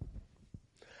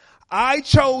 I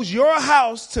chose your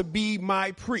house to be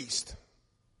my priest,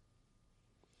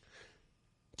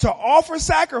 to offer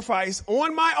sacrifice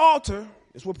on my altar.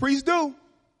 That's what priests do.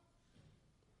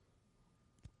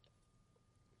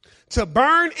 To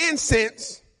burn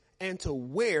incense and to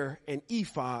wear an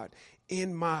ephod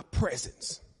in my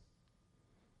presence.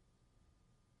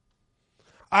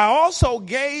 I also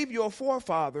gave your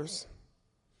forefathers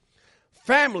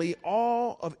family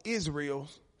all of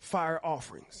Israel's fire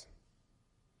offerings.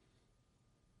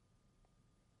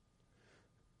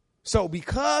 So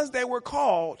because they were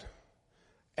called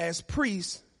as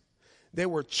priests, they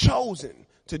were chosen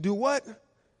to do what?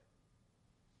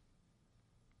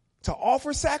 To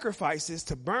offer sacrifices,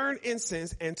 to burn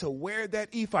incense, and to wear that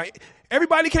ephod.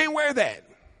 Everybody can't wear that.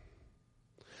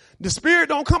 The Spirit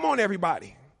don't come on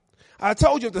everybody. I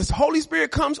told you, if the Holy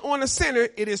Spirit comes on a sinner,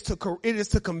 it is to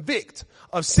convict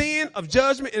of sin, of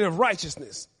judgment, and of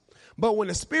righteousness. But when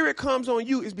the Spirit comes on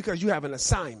you, it's because you have an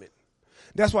assignment.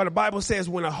 That's why the Bible says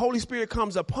when the Holy Spirit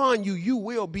comes upon you, you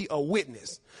will be a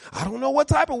witness. I don't know what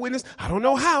type of witness. I don't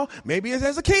know how. Maybe it's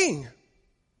as a king.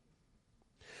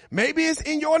 Maybe it's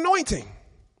in your anointing.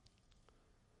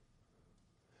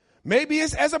 Maybe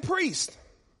it's as a priest.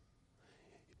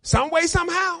 Some way,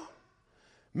 somehow.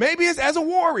 Maybe it's as a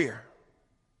warrior.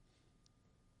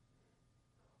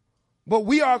 But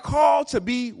we are called to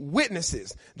be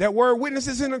witnesses. That word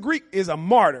witnesses in the Greek is a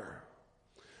martyr.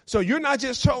 So you're not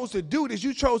just chose to do this,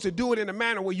 you chose to do it in a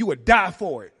manner where you would die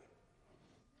for it.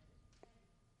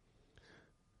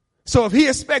 So if he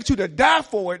expects you to die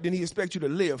for it, then he expects you to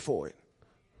live for it.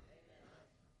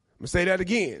 I'm going to say that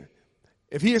again.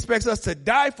 If he expects us to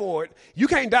die for it, you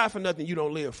can't die for nothing you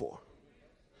don't live for.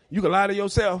 You can lie to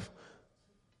yourself.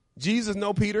 Jesus,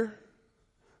 no, Peter.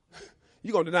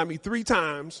 You're going to deny me 3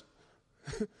 times.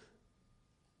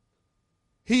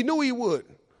 He knew he would.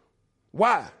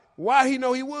 Why? Why he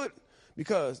know he would?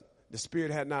 Because the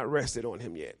Spirit had not rested on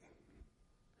him yet.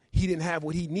 He didn't have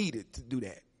what he needed to do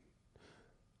that.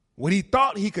 What he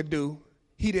thought he could do,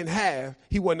 he didn't have.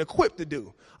 He wasn't equipped to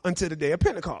do until the day of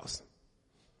Pentecost.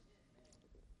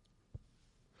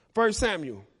 1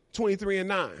 Samuel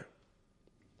 23:9.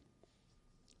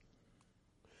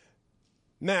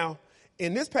 Now,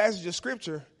 in this passage of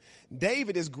scripture,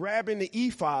 David is grabbing the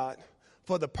ephod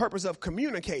for the purpose of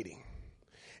communicating.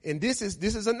 And this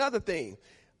is another thing.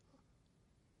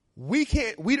 We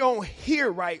don't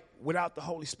hear right without the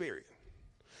Holy Spirit.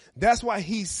 That's why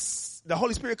the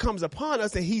Holy Spirit comes upon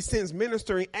us and he sends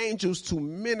ministering angels to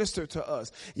minister to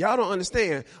us. Y'all don't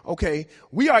understand. Okay,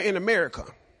 we are in America.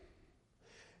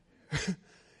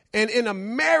 And in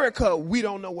America, we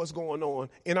don't know what's going on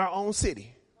in our own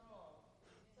city.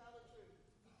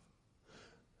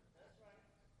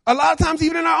 A lot of times,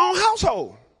 even in our own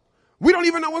household, we don't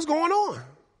even know what's going on.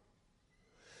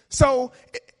 So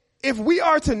if we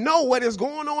are to know what is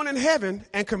going on in heaven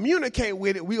and communicate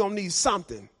with it, we're going to need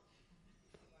something.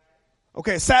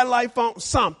 Okay, satellite phone,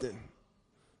 something.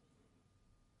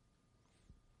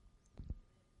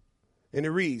 And it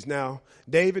reads, now,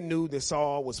 David knew that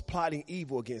Saul was plotting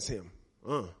evil against him.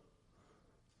 We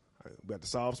have to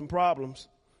solve some problems.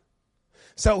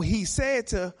 So he said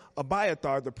to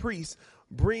Abiathar, the priest,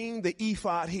 bring the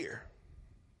ephod here.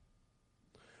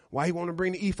 Why he want to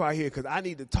bring the ephod here? Because I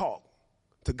need to talk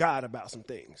to God about some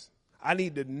things. I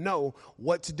need to know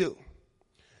what to do.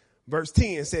 Verse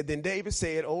 10 said, then David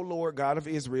said, O Lord God of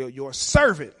Israel, your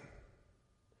servant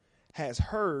has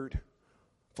heard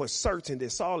for certain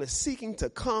that Saul is seeking to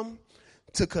come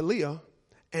to Keilah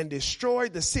and destroy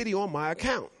the city on my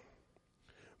account.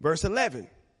 Verse 11,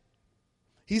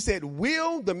 He said,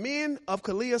 will the men of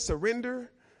Keilah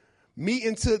surrender me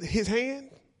into his hand?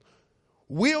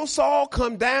 Will Saul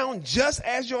come down just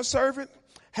as your servant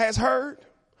has heard?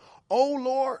 O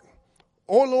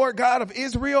Lord God of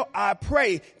Israel, I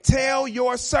pray, tell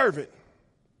your servant.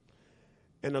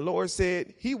 And the Lord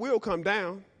said, he will come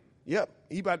down. Yep,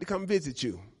 he about to come visit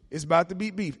you. It's about to be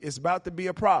beef. It's about to be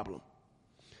a problem.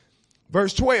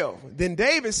 Verse 12, then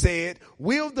David said,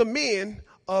 will the men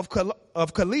of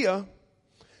Keilah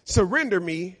surrender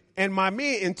me and my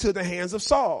men into the hands of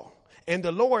Saul? And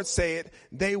the Lord said,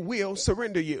 they will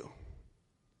surrender you.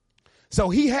 So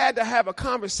he had to have a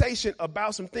conversation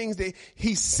about some things that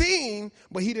he's seen,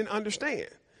 but he didn't understand.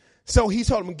 So he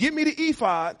told him, give me the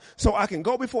ephod so I can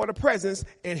go before the presence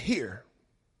and hear.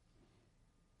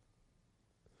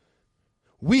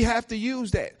 We have to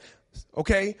use that.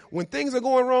 Okay? When things are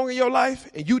going wrong in your life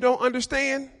and you don't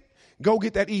understand, go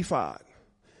get that ephod.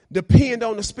 Depend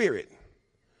on the Spirit.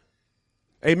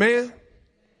 Amen?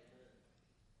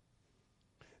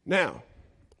 Now,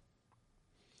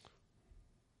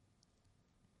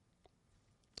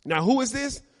 who is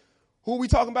this? Who are we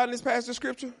talking about in this passage of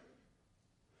scripture?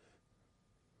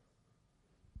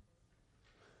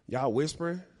 Y'all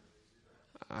whispering?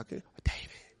 Okay.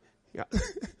 David.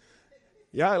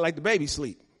 Y'all like the baby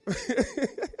sleep. He's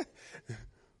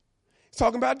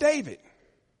talking about David.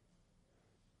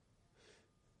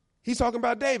 He's talking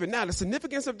about David. Now, the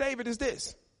significance of David is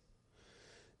this.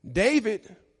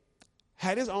 David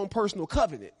had his own personal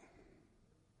covenant.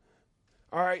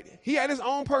 All right. He had his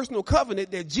own personal covenant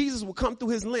that Jesus would come through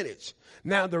his lineage.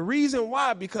 Now, the reason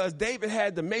why, because David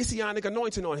had the messianic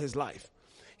anointing on his life.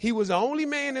 He was the only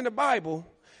man in the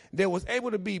Bible that was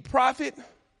able to be prophet,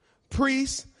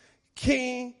 priest,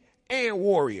 king, and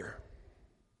warrior.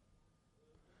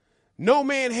 No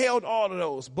man held all of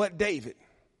those but David.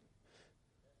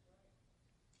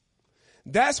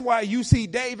 That's why you see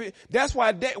David. That's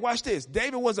why, watch this.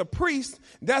 David was a priest.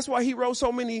 That's why he wrote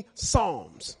so many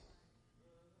Psalms.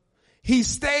 He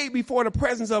stayed before the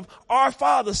presence of our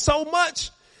Father so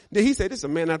much that he said, this is a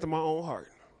man after my own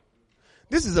heart.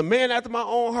 This is a man after my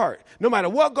own heart. No matter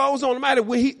what goes on, no matter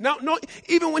when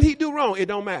even when he do wrong, it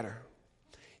don't matter.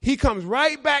 He comes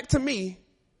right back to me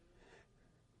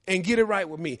and get it right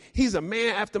with me. He's a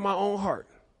man after my own heart.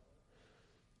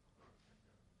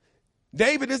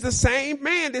 David is the same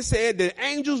man that said the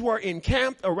angels were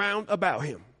encamped around about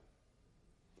him.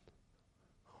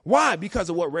 Why? Because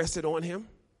of what rested on him.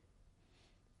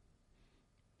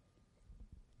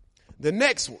 The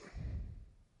next one.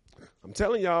 I'm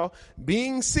telling y'all,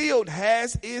 being sealed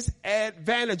has its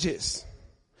advantages.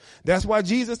 That's why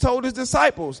Jesus told his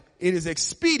disciples, it is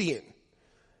expedient.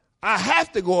 I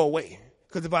have to go away.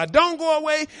 Because if I don't go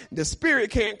away, the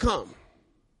Spirit can't come.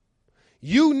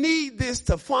 You need this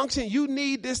to function. You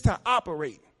need this to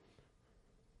operate.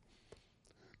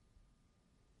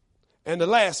 And the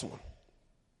last one,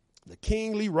 the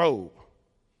kingly robe.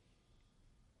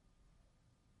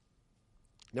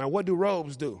 Now, what do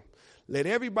robes do? Let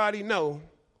everybody know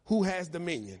who has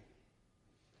dominion.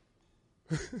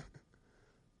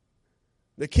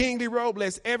 The kingly robe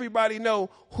lets everybody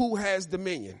know who has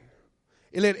dominion.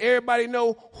 It let everybody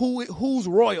know who's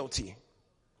royalty.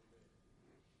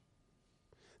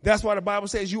 That's why the Bible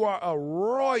says you are a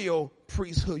royal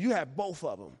priesthood. You have both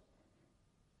of them.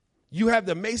 You have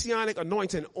the messianic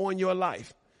anointing on your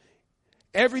life.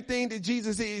 Everything that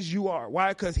Jesus is, you are. Why?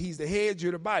 Because he's the head,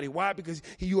 you're the body. Why? Because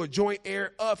you are joint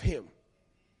heir of him.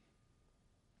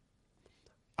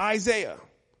 Isaiah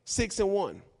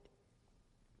 6:1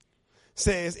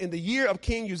 says, in the year of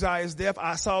King Uzziah's death,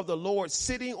 I saw the Lord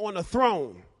sitting on a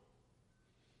throne,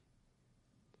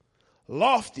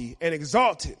 lofty and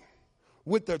exalted,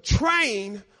 with the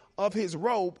train of his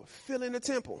robe filling the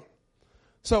temple.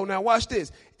 So now watch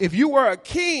this. If you were a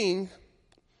king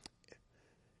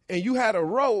and you had a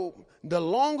robe, the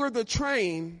longer the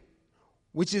train,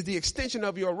 which is the extension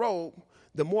of your robe,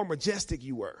 the more majestic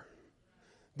you were,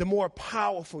 the more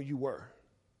powerful you were.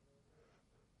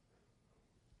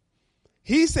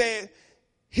 He said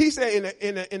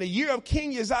in the year of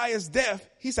King Uzziah's death,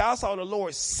 he said, I saw the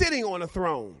Lord sitting on a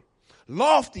throne,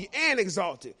 lofty and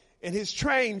exalted, and his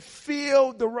train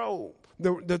filled the robe,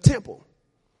 the temple.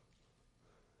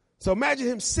 So imagine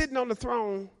him sitting on the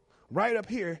throne right up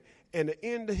here, and the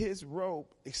end of his robe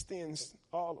extends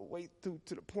all the way through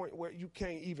to the point where you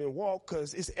can't even walk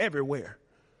because it's everywhere.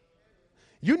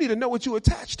 You need to know what you're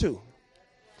attached to.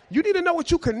 You need to know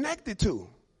what you're connected to.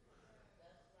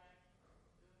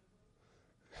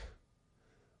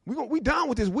 We done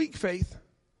with this weak faith.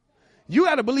 You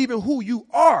got to believe in who you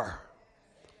are.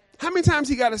 How many times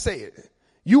he got to say it?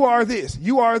 You are this.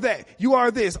 You are that. You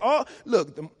are this.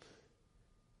 Look,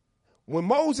 when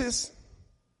Moses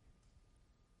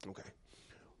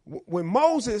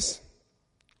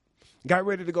got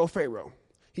ready to go Pharaoh,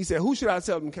 he said, who should I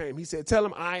tell them came? He said, tell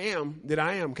them I am that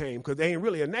I am came, because they ain't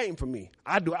really a name for me.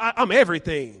 I'm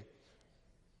everything.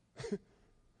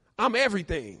 I'm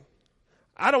everything.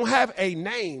 I don't have a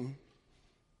name.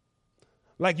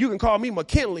 Like you can call me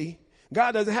McKinley.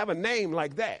 God doesn't have a name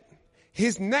like that.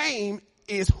 His name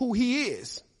is who he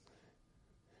is.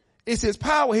 It's his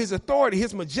power, his authority,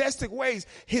 his majestic ways,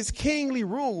 his kingly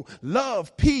rule,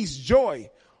 love, peace, joy.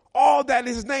 All that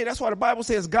is his name. That's why the Bible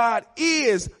says God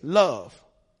is love.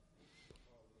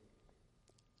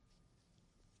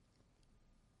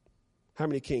 How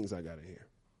many kings I got in here?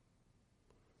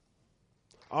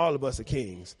 All of us are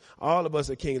kings. All of us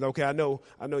are kings. Okay, I know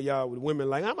y'all with women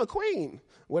like, I'm a queen.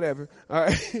 Whatever. All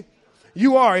right.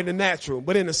 You are in the natural,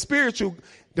 but in the spiritual,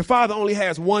 the Father only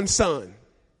has one son.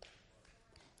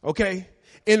 Okay?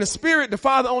 In the spirit, the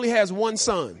Father only has one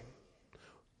son.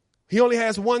 He only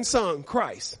has one son,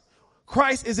 Christ.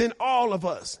 Christ is in all of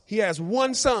us. He has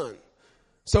one son.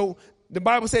 So the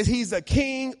Bible says he's the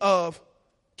King of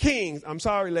kings. I'm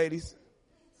sorry, ladies.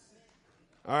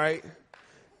 All right?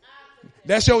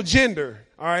 That's your gender.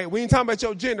 All right. We ain't talking about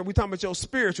your gender. We talking about your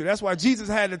spiritual. That's why Jesus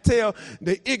had to tell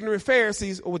the ignorant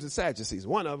Pharisees, or was it Sadducees?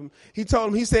 One of them. He told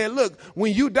them, he said, look,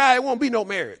 when you die, it won't be no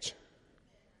marriage.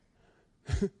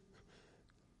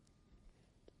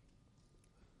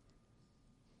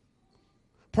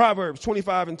 Proverbs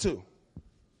 25:2.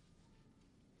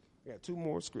 I got two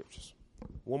more scriptures.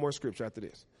 One more scripture after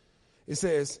this. It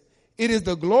says, it is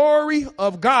the glory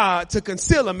of God to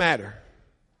conceal a matter,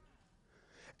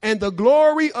 and the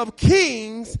glory of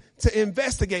kings to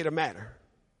investigate a matter.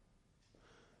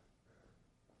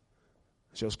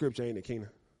 That's your scripture, ain't it, Keena?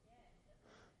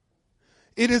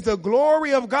 It is the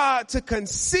glory of God to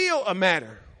conceal a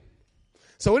matter.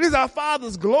 So it is our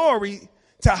Father's glory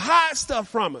to hide stuff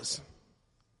from us.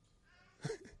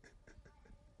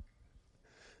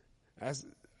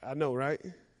 I know, right?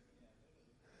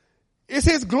 It's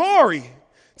his glory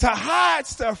to hide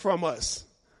stuff from us.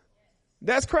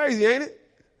 That's crazy, ain't it?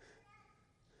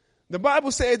 The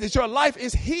Bible says that your life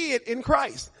is hid in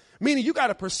Christ. Meaning you got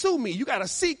to pursue me. You got to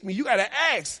seek me. You got to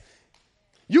ask.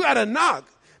 You got to knock.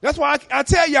 That's why I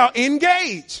tell y'all,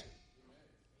 engage.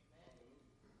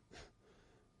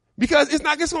 Because it's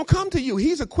not just going to come to you.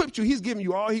 He's equipped you. He's giving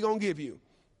you all he's going to give you.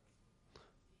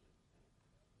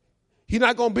 He's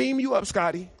not going to beam you up,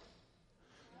 Scotty.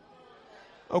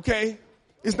 Okay?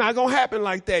 It's not going to happen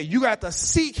like that. You got to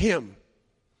seek him.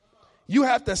 You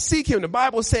have to seek him. The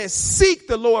Bible says, seek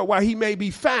the Lord while he may be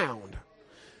found.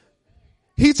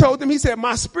 He told them, he said,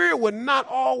 my spirit would not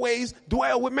always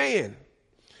dwell with man.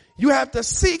 You have to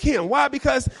seek him. Why?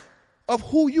 Because of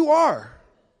who you are.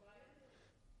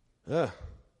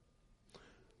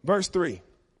 Verse 3.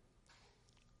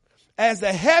 As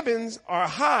the heavens are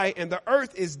high and the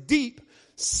earth is deep,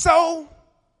 so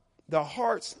the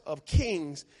hearts of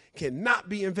kings cannot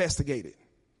be investigated.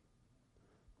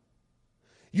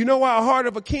 You know why a heart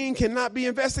of a king cannot be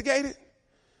investigated?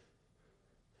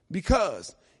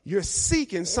 Because you're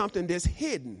seeking something that's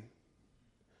hidden.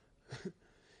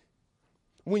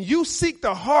 When you seek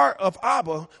the heart of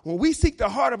Abba, when we seek the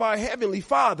heart of our heavenly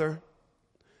Father,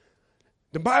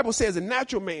 the Bible says a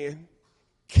natural man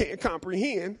can't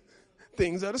comprehend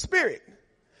things of the spirit.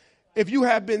 If you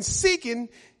have been seeking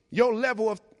your level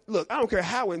of, look, I don't care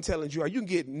how intelligent you are. You can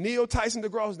get Neil Tyson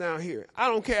DeGrasse down here. I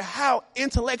don't care how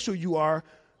intellectual you are.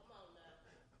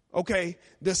 Okay,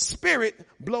 the spirit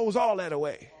blows all that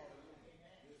away.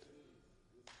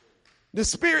 The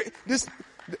spirit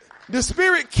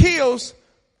kills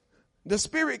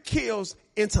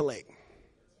intellect.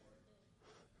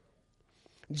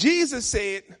 Jesus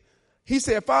said, he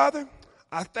said, Father,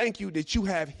 I thank you that you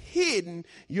have hidden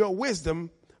your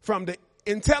wisdom from the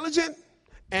intelligent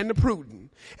and the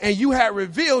prudent, and you have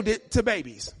revealed it to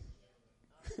babies.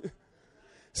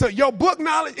 So your book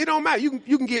knowledge, it don't matter.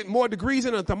 You can get more degrees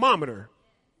than a thermometer.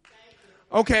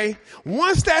 Okay.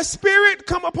 Once that spirit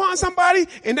come upon somebody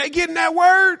and they get in that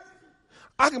word,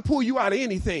 I can pull you out of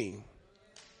anything.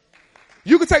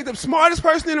 You can take the smartest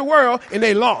person in the world and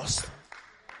they lost.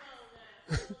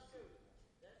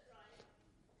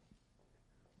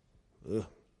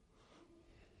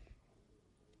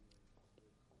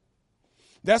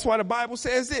 That's why the Bible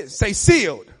says this. Say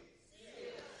sealed.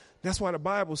 That's why the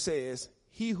Bible says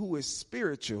he who is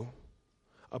spiritual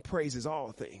appraises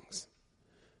all things,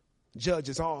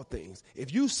 judges all things.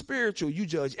 If you spiritual, you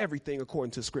judge everything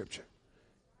according to scripture.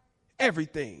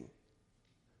 Everything.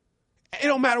 It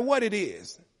don't matter what it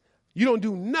is. You don't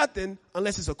do nothing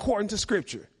unless it's according to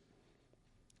Scripture.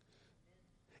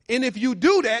 And if you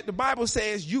do that, the Bible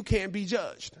says you can't be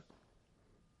judged.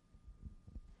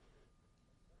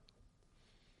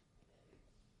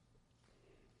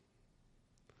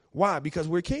 Why? Because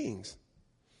we're kings.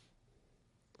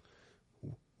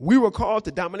 We were called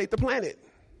to dominate the planet.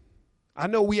 I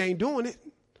know we ain't doing it.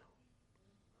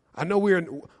 I know we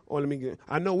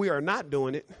are not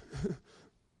doing it.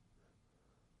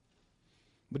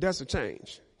 But that's a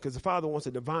change, because the Father wants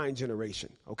a divine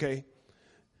generation, okay?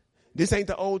 This ain't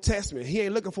the Old Testament. He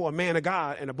ain't looking for a man of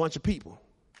God and a bunch of people,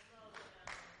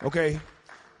 okay?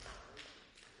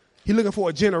 He's looking for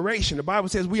a generation. The Bible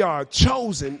says we are a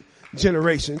chosen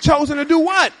generation. Chosen to do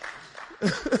what?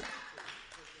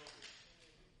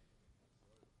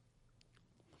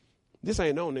 This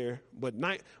ain't on there, but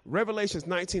Revelations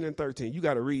 19 and 13, you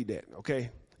got to read that, okay?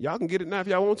 Y'all can get it now if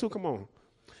y'all want to. Come on.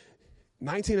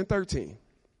 19 and 13.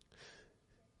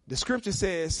 The scripture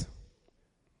says,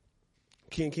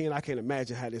 King, I can't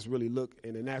imagine how this really looked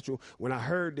in the natural. When I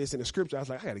heard this in the scripture, I was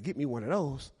like, I got to get me one of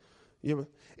those. You know?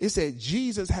 It said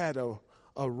Jesus had a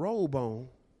robe on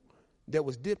that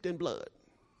was dipped in blood.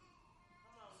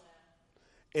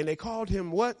 And they called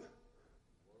him what?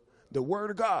 The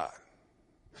Word of God.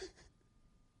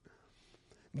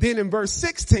 Then in verse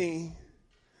 16,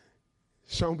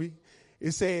 Shombi,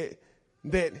 it said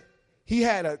that he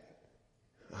had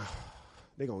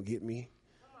they're going to get me.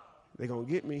 They're going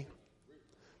to get me.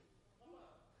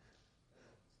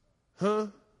 Huh?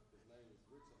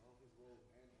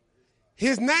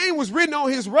 His name was written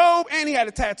on his robe and he had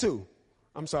a tattoo.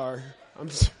 I'm sorry.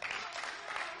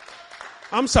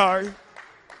 I'm sorry.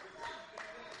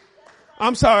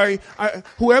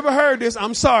 Whoever heard this,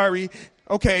 I'm sorry.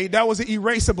 Okay, that was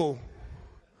erasable.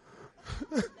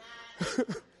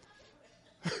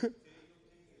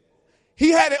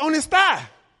 He had it on his thigh.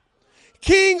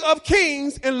 King of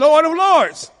Kings and Lord of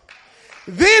Lords.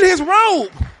 Then his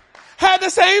robe had the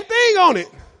same thing on it.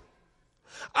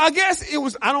 I guess it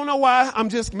was, I don't know why. I'm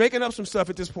just making up some stuff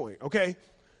at this point, okay?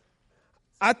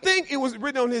 I think it was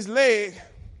written on his leg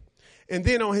and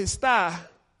then on his thigh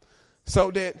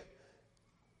so that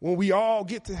when we all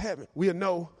get to heaven, he'll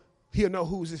know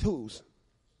whose is whose.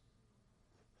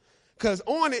 Because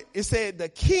on it said the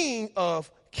King of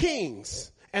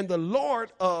Kings and the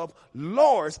Lord of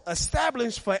Lords,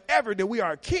 established forever that we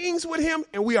are kings with him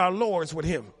and we are lords with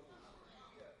him.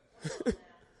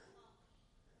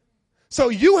 So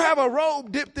you have a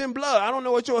robe dipped in blood. I don't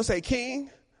know what you'll say, King,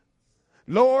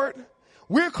 Lord.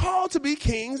 We're called to be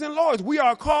kings and lords. We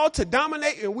are called to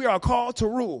dominate and we are called to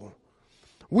rule.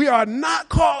 We are not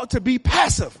called to be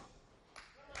passive.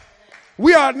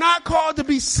 We are not called to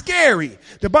be scary.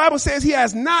 The Bible says he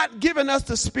has not given us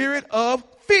the spirit of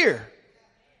fear.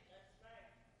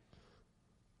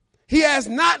 He has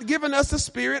not given us the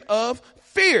spirit of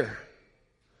fear.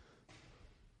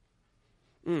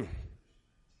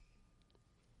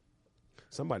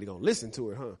 Somebody gonna listen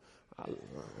to it, huh?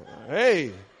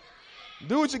 Hey,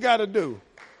 do what you gotta do.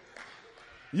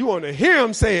 You want to hear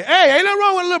him say, hey, ain't nothing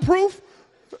wrong with a little proof.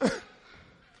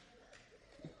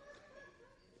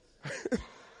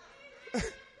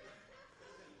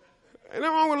 Ain't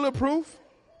nothing wrong with a little proof.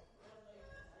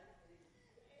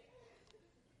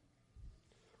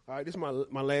 All right, this is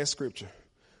my last scripture.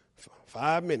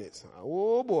 5 minutes.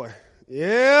 Oh, boy.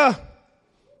 Yeah.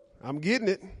 I'm getting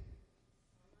it.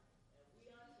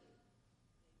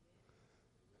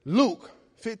 Luke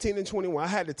 15 and 21. I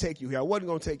had to take you here. I wasn't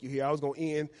going to take you here. I was going to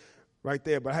end right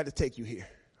there, but I had to take you here.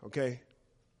 Okay?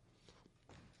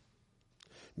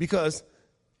 Because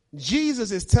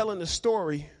Jesus is telling the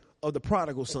story of the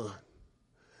prodigal son.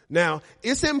 Now,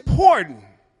 it's important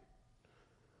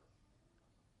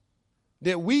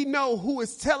that we know who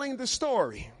is telling the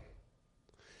story,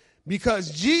 because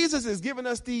Jesus is giving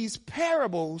us these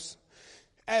parables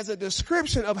as a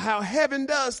description of how heaven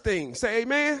does things. Say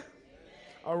amen. Amen.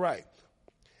 All right.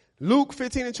 Luke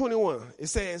 15 and 21. It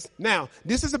says, now,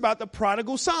 this is about the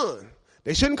prodigal son.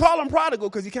 They shouldn't call him prodigal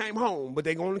because he came home, but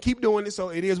they're going to keep doing it, so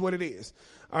it is what it is.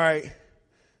 All right.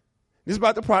 This is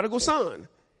about the prodigal son.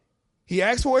 He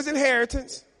asked for his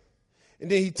inheritance,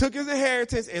 and then he took his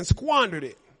inheritance and squandered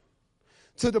it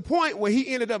to the point where he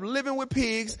ended up living with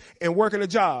pigs and working a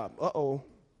job. Uh-oh.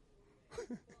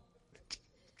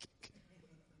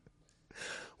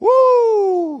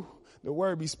 Woo! The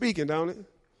word be speaking, don't it?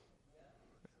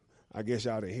 I guess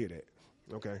y'all didn't hear that.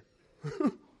 Okay.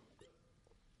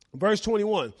 Verse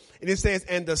 21. And it says,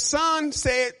 and the son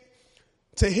said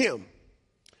to him,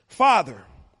 Father,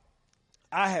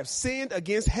 I have sinned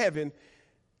against heaven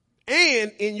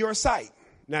and in your sight.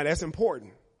 Now that's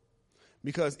important,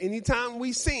 Because anytime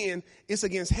we sin, it's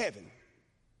against heaven.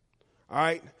 All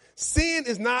right? Sin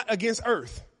is not against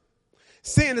earth.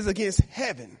 Sin is against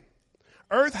heaven.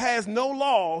 Earth has no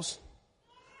laws,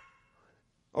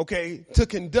 okay, to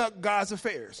conduct God's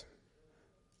affairs.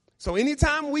 So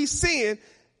anytime we sin,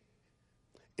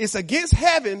 it's against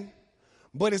heaven,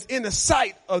 but it's in the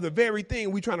sight of the very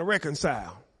thing we're trying to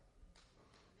reconcile.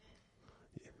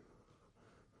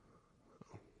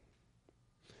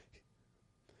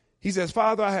 He says,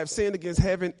 Father, I have sinned against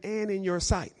heaven and in your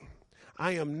sight.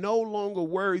 I am no longer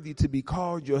worthy to be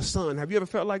called your son. Have you ever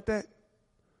felt like that?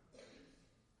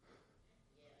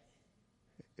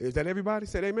 Is that everybody?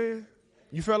 Say amen.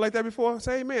 You felt like that before?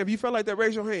 Say amen. If you felt like that,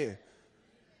 raise your hand.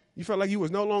 You felt like you was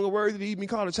no longer worthy to even be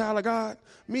called a child of God?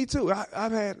 Me too.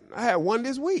 I had one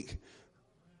this week.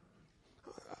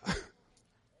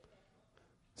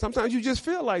 Sometimes you just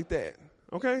feel like that.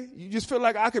 Okay? You just feel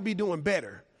like I could be doing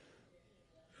better.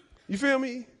 You feel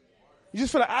me? You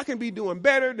just feel like I can be doing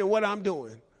better than what I'm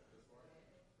doing.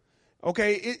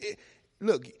 Okay?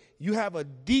 Look, you have a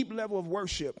deep level of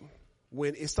worship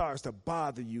when it starts to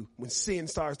bother you, when sin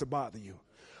starts to bother you.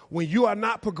 When you are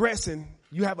not progressing,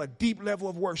 you have a deep level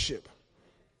of worship.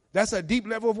 That's a deep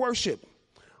level of worship.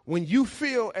 When you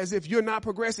feel as if you're not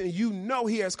progressing, you know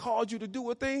he has called you to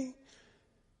do a thing.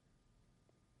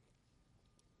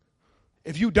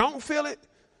 If you don't feel it,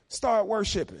 start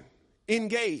worshiping.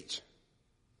 Engage.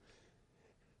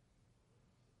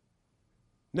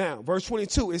 Now, verse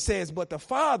 22, it says, but the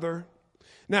Father,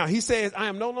 now he says, I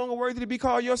am no longer worthy to be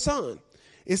called your son.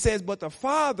 It says, but the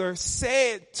Father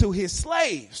said to his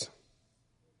slaves.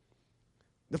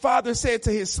 The Father said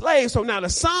to his slaves. So now the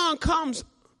son comes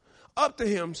up to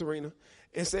him, Serena,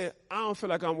 and said, I don't feel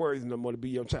like I'm worthy no more to be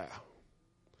your child.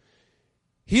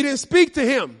 He didn't speak to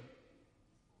him.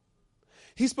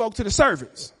 He spoke to the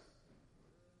servants.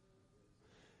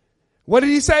 What did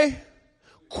he say?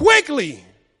 Quickly,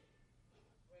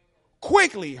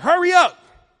 hurry up.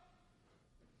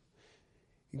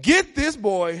 Get this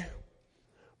boy,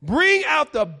 bring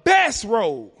out the best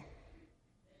robe.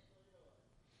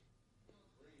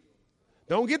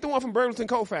 Don't get the one from Burlington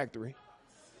Coat Factory.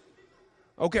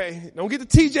 Okay, don't get the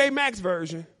TJ Maxx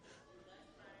version.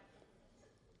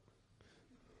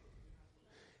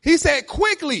 He said,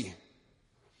 quickly,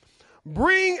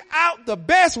 bring out the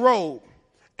best robe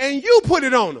and you put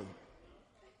it on him.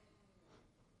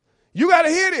 You got to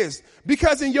hear this,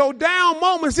 because in your down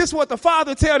moments, this is what the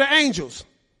Father tell the angels.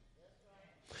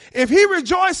 If he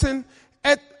rejoicing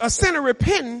at a sinner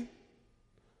repenting,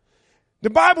 the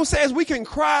Bible says we can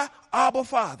cry, Abba,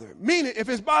 Father. Meaning, if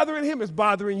it's bothering him, it's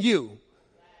bothering you.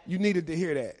 You needed to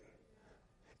hear that.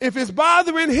 If it's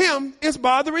bothering him, it's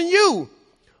bothering you.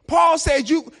 Paul said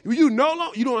you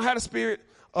don't have the spirit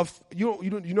of you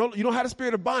don't have the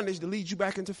spirit of bondage to lead you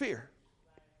back into fear.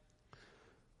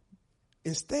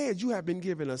 Instead, you have been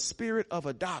given a spirit of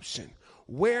adoption,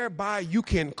 whereby you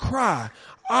can cry,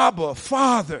 Abba,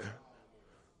 Father.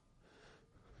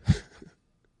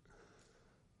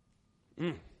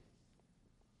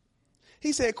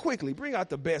 He said, quickly, bring out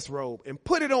the best robe and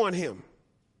put it on him.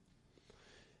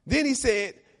 Then he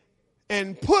said,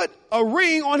 and put a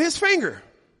ring on his finger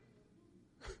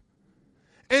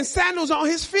and sandals on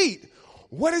his feet.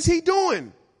 What is he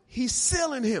doing? He's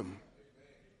sealing him.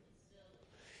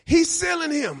 He's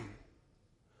sealing him.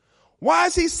 Why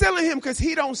is he sealing him? Because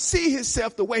he don't see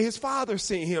himself the way his father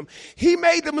seen him. He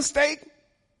made the mistake.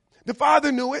 The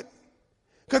father knew it.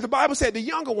 Because the Bible said the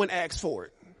younger one asked for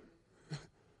it.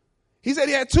 He said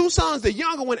he had two sons. The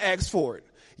younger one asked for it.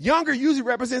 Younger usually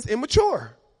represents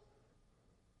immature.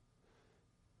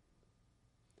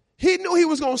 He knew he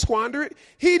was going to squander it.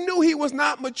 He knew he was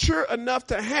not mature enough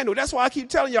to handle. That's why I keep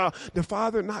telling y'all, the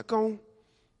father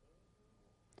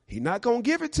he's not going to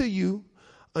give it to you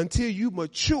until you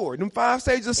mature. Them 5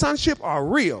 stages of sonship are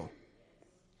real.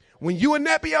 When you in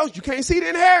Nepios, you can't see the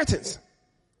inheritance.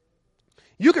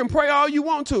 You can pray all you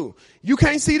want to. You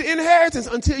can't see the inheritance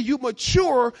until you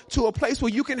mature to a place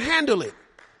where you can handle it.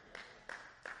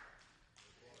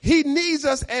 He needs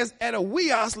us at a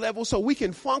weos level so we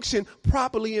can function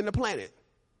properly in the planet.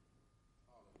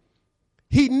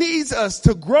 He needs us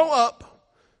to grow up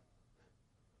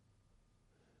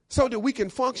so that we can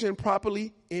function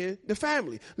properly in the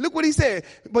family. Look what he said.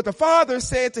 But the father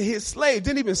said to his slave,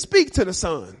 didn't even speak to the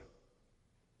son.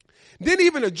 Didn't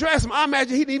even address him. I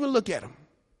imagine he didn't even look at him.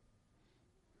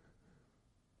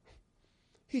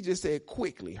 He just said,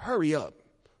 quickly, hurry up.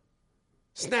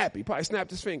 Snappy, probably snapped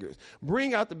his fingers.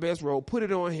 Bring out the best robe, put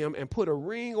it on him, and put a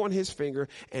ring on his finger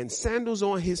and sandals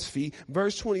on his feet.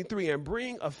 Verse 23, and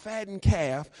bring a fattened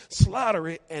calf, slaughter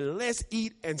it, and let's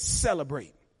eat and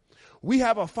celebrate. We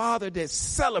have a Father that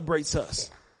celebrates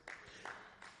us.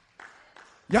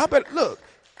 Y'all better look.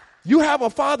 You have a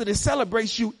Father that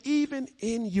celebrates you even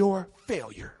in your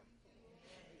failure.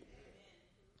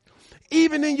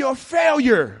 Even in your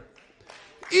failure.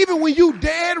 Even when you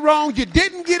dead wrong, you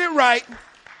didn't get it right.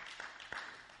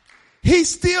 He's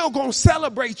still going to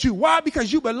celebrate you. Why?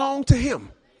 Because you belong to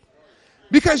him.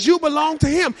 Because you belong to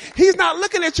him. He's not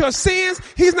looking at your sins.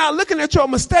 He's not looking at your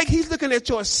mistake. He's looking at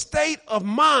your state of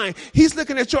mind. He's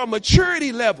looking at your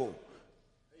maturity level.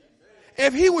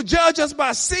 If he would judge us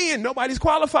by sin, nobody's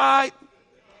qualified.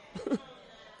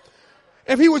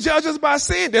 If he would judge us by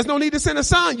sin, there's no need to send a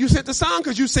son. You sent the son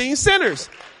because you've seen sinners.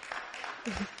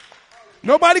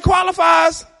 Nobody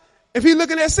qualifies. If he's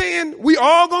looking at sin, we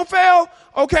all gonna fail.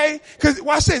 Okay? Because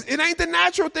watch this. It ain't the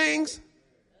natural things.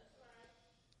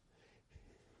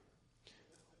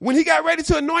 When he got ready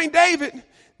to anoint David,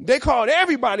 they called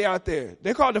everybody out there.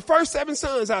 They called the first 7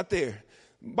 sons out there.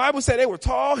 The Bible said they were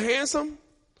tall, handsome.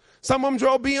 Some of them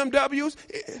drove BMWs.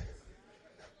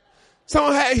 Some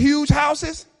of them had huge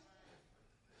houses.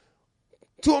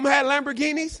 2 of them had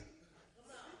Lamborghinis.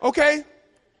 Okay?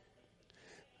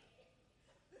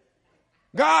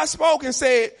 God spoke and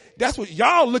said, that's what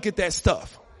y'all look at that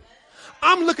stuff.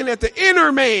 I'm looking at the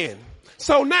inner man.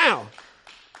 So now,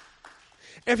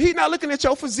 if he's not looking at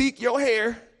your physique, your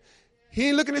hair, he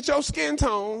ain't looking at your skin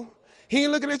tone, he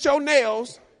ain't looking at your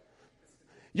nails,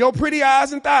 your pretty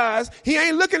eyes and thighs, he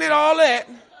ain't looking at all that.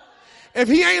 If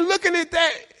he ain't looking at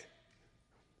that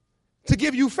to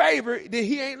give you favor, then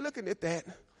he ain't looking at that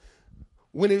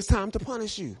when it's time to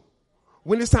punish you,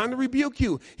 when it's time to rebuke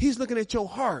you. He's looking at your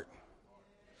heart.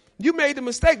 You made the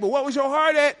mistake, but what was your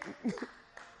heart at?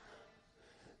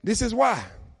 This is why.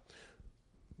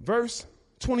 Verse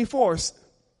 24.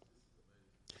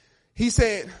 He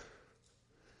said,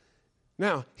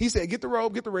 get the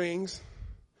robe, get the rings,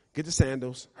 get the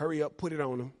sandals, hurry up, put it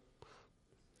on them.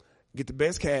 Get the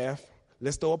best calf.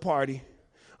 Let's throw a party.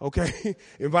 Okay?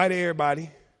 Invite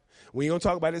everybody. We ain't going to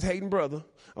talk about his hating brother.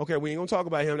 Okay? We ain't going to talk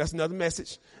about him. That's another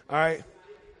message. All right?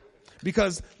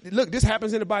 Because, look, this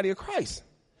happens in the body of Christ.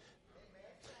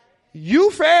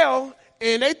 You fail,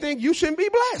 and they think you shouldn't be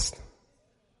blessed.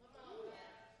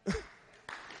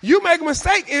 You make a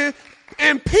mistake,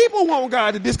 and people want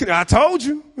God to disconnect. I told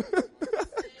you.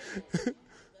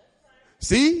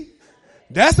 See?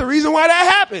 That's the reason why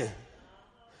that happened.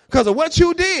 Because of what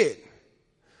you did.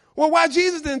 Well, why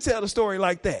Jesus didn't tell the story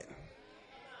like that?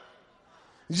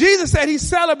 Jesus said he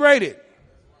celebrated.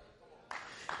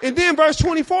 And then verse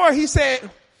 24, he said,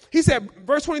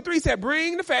 verse 23 said,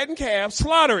 bring the fattened calf,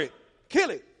 slaughter it, kill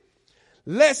it.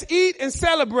 Let's eat and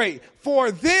celebrate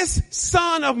for this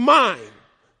son of mine.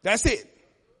 That's it.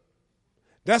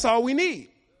 That's all we need.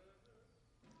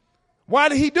 Why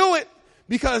did he do it?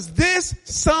 Because this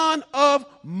son of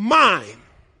mine,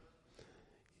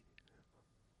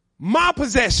 my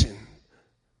possession.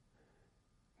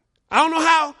 I don't know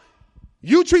how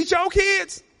you treat your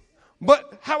kids,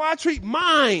 but how I treat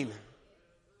mine.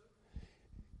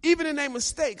 Even in their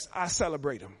mistakes, I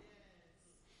celebrate them.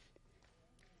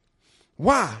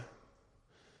 Why?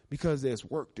 Because there's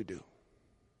work to do.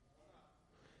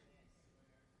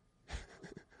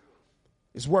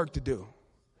 It's work to do.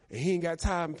 And he ain't got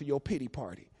time for your pity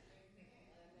party.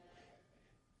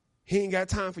 He ain't got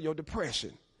time for your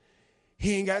depression.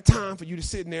 He ain't got time for you to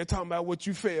sit in there talking about what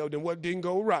you failed and what didn't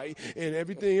go right and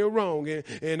everything is wrong.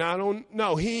 And I don't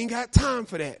know. He ain't got time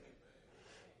for that.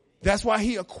 That's why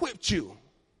he equipped you.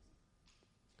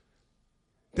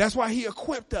 That's why he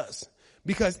equipped us.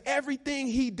 Because everything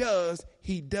he does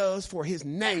for his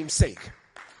name's sake.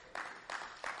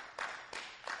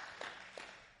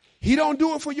 He don't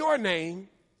do it for your name.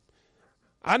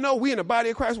 I know we in the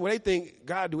body of Christ where they think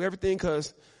God do everything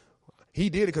because he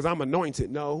did it because I'm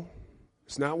anointed. No,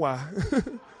 it's not why.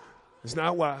 It's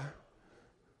not why.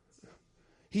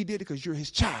 He did it because you're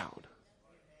his child.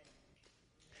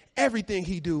 Everything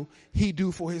he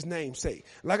do for his name's sake.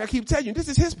 Like I keep telling you, this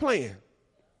is his plan.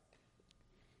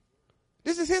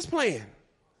 This is his plan.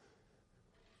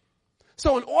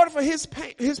 So in order for his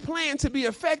plan to be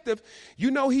effective,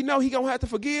 he gonna have to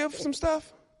forgive some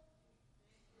stuff.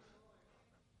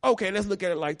 Okay, let's look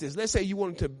at it like this. Let's say you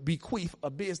wanted to bequeath a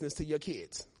business to your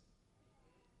kids.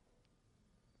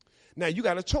 Now you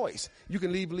got a choice. You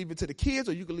can leave it to the kids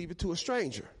or you can leave it to a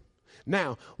stranger.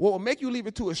 Now, what will make you leave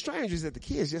it to a stranger is that the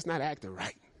kid's just not acting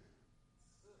right.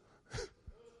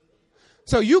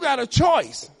 So you got a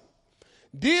choice.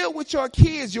 Deal with your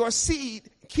kids, your seed,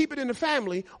 keep it in the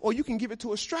family, or you can give it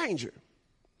to a stranger.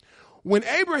 When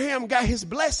Abraham got his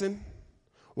blessing,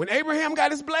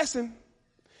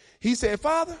 he said,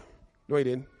 Father, no he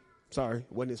didn't. Sorry,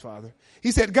 wasn't his father.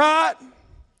 He said, God,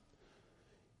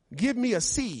 give me a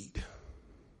seed.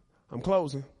 I'm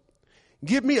closing.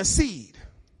 Give me a seed.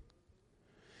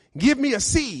 Give me a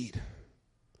seed.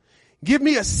 Give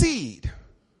me a seed.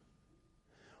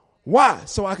 Why?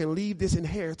 So I can leave this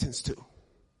inheritance to.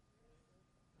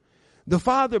 The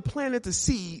father planted the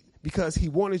seed because he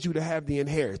wanted you to have the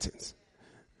inheritance.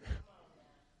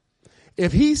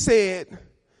 If he said,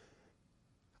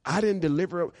 I didn't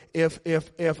deliver up, if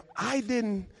I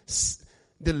didn't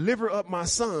deliver up my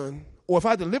son, or if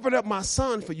I delivered up my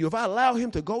son for you, if I allow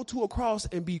him to go to a cross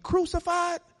and be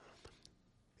crucified,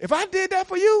 if I did that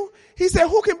for you, he said,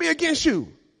 who can be against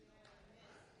you?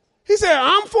 He said,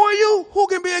 I'm for you. Who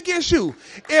can be against you?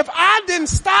 If I didn't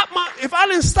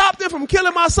stop them from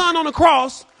killing my son on the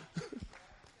cross,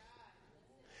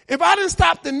 if I didn't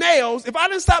stop the nails, if I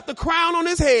didn't stop the crown on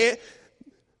his head,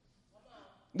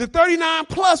 the 39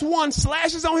 plus 1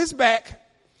 slashes on his back,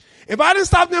 if I didn't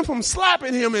stop them from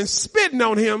slapping him and spitting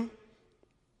on him,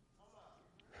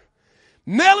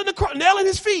 nailing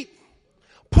his feet,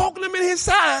 poking him in his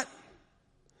side,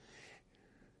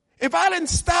 if I didn't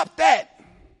stop that,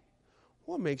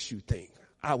 what makes you think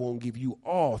I won't give you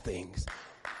all things?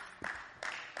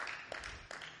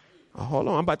 Oh, hold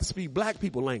on, I'm about to speak black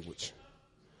people language.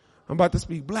 I'm about to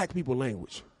speak black people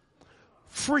language.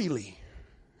 Freely.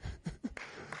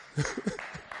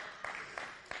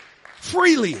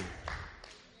 Freely.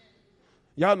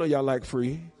 Y'all know y'all like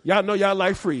free. Y'all know y'all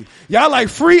like free. Y'all like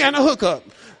free and a hookup.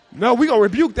 No, we gonna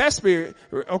rebuke that spirit.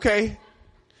 Okay.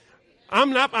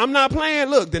 I'm not playing.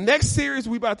 Look, the next series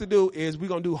we about to do is we're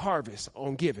going to do harvest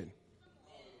on giving.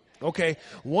 Okay.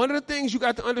 One of the things you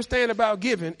got to understand about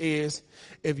giving is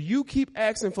if you keep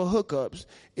asking for hookups,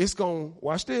 it's going to,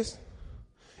 watch this,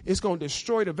 it's going to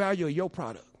destroy the value of your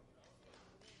product.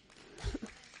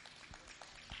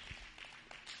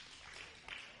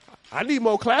 I need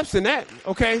more claps than that.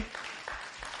 Okay.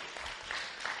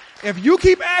 If you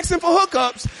keep asking for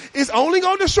hookups, it's only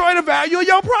going to destroy the value of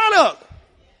your product.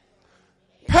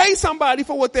 Pay somebody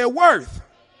for what they're worth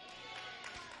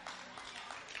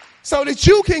so that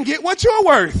you can get what you're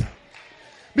worth.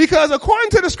 Because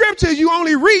according to the scriptures, you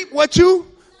only reap what you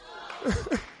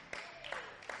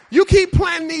keep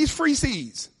planting these free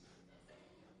seeds.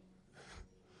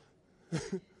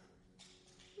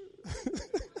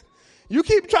 You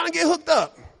keep trying to get hooked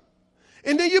up.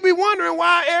 And then you be wondering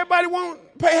why everybody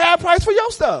won't pay half price for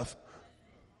your stuff.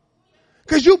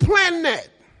 Because you planting that.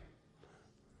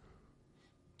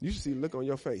 You should see the look on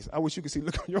your face. I wish you could see the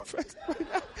look on your face.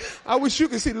 I wish you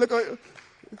could see the look on your...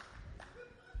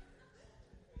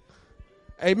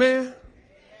 Amen.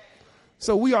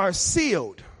 So we are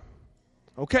sealed.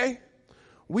 Okay?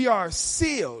 We are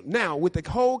sealed. Now, with the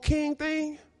whole king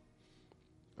thing,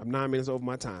 I'm 9 minutes over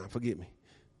my time. Forgive me.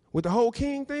 With the whole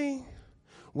king thing,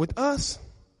 with us,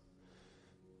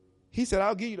 he said,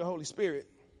 I'll give you the Holy Spirit.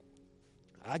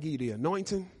 I'll give you the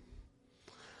anointing.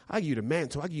 I'll give you the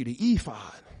mantle. I'll give you the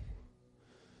ephod.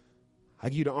 I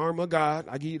give you the armor of God.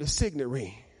 I give you the signet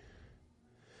ring.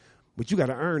 But you got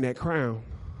to earn that crown.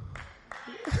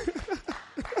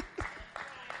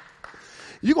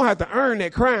 You're going to have to earn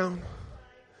that crown.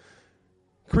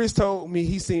 Chris told me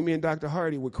he seen me and Dr.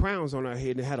 Hardy with crowns on our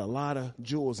head and it had a lot of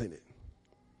jewels in it.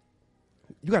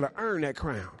 You got to earn that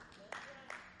crown.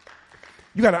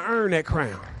 You got to earn that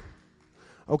crown.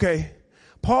 Okay?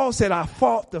 Paul said, I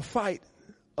fought the fight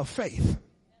of faith.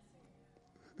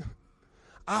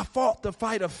 I fought the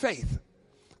fight of faith.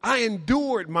 I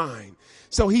endured mine.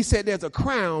 So he said there's a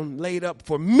crown laid up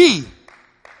for me.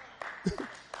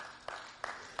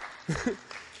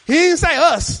 He didn't say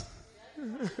us.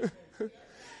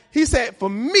 He said for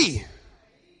me.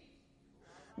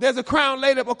 There's a crown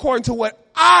laid up according to what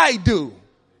I do.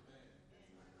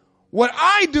 What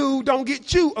I do don't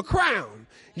get you a crown.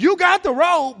 You got the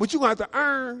robe, but you're going to have to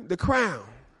earn the crown.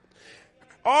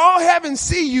 All heaven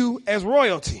see you as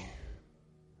royalty.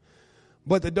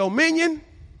 But the dominion,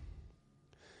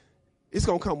 it's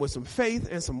going to come with some faith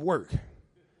and some work.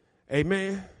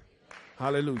 Amen.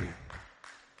 Hallelujah.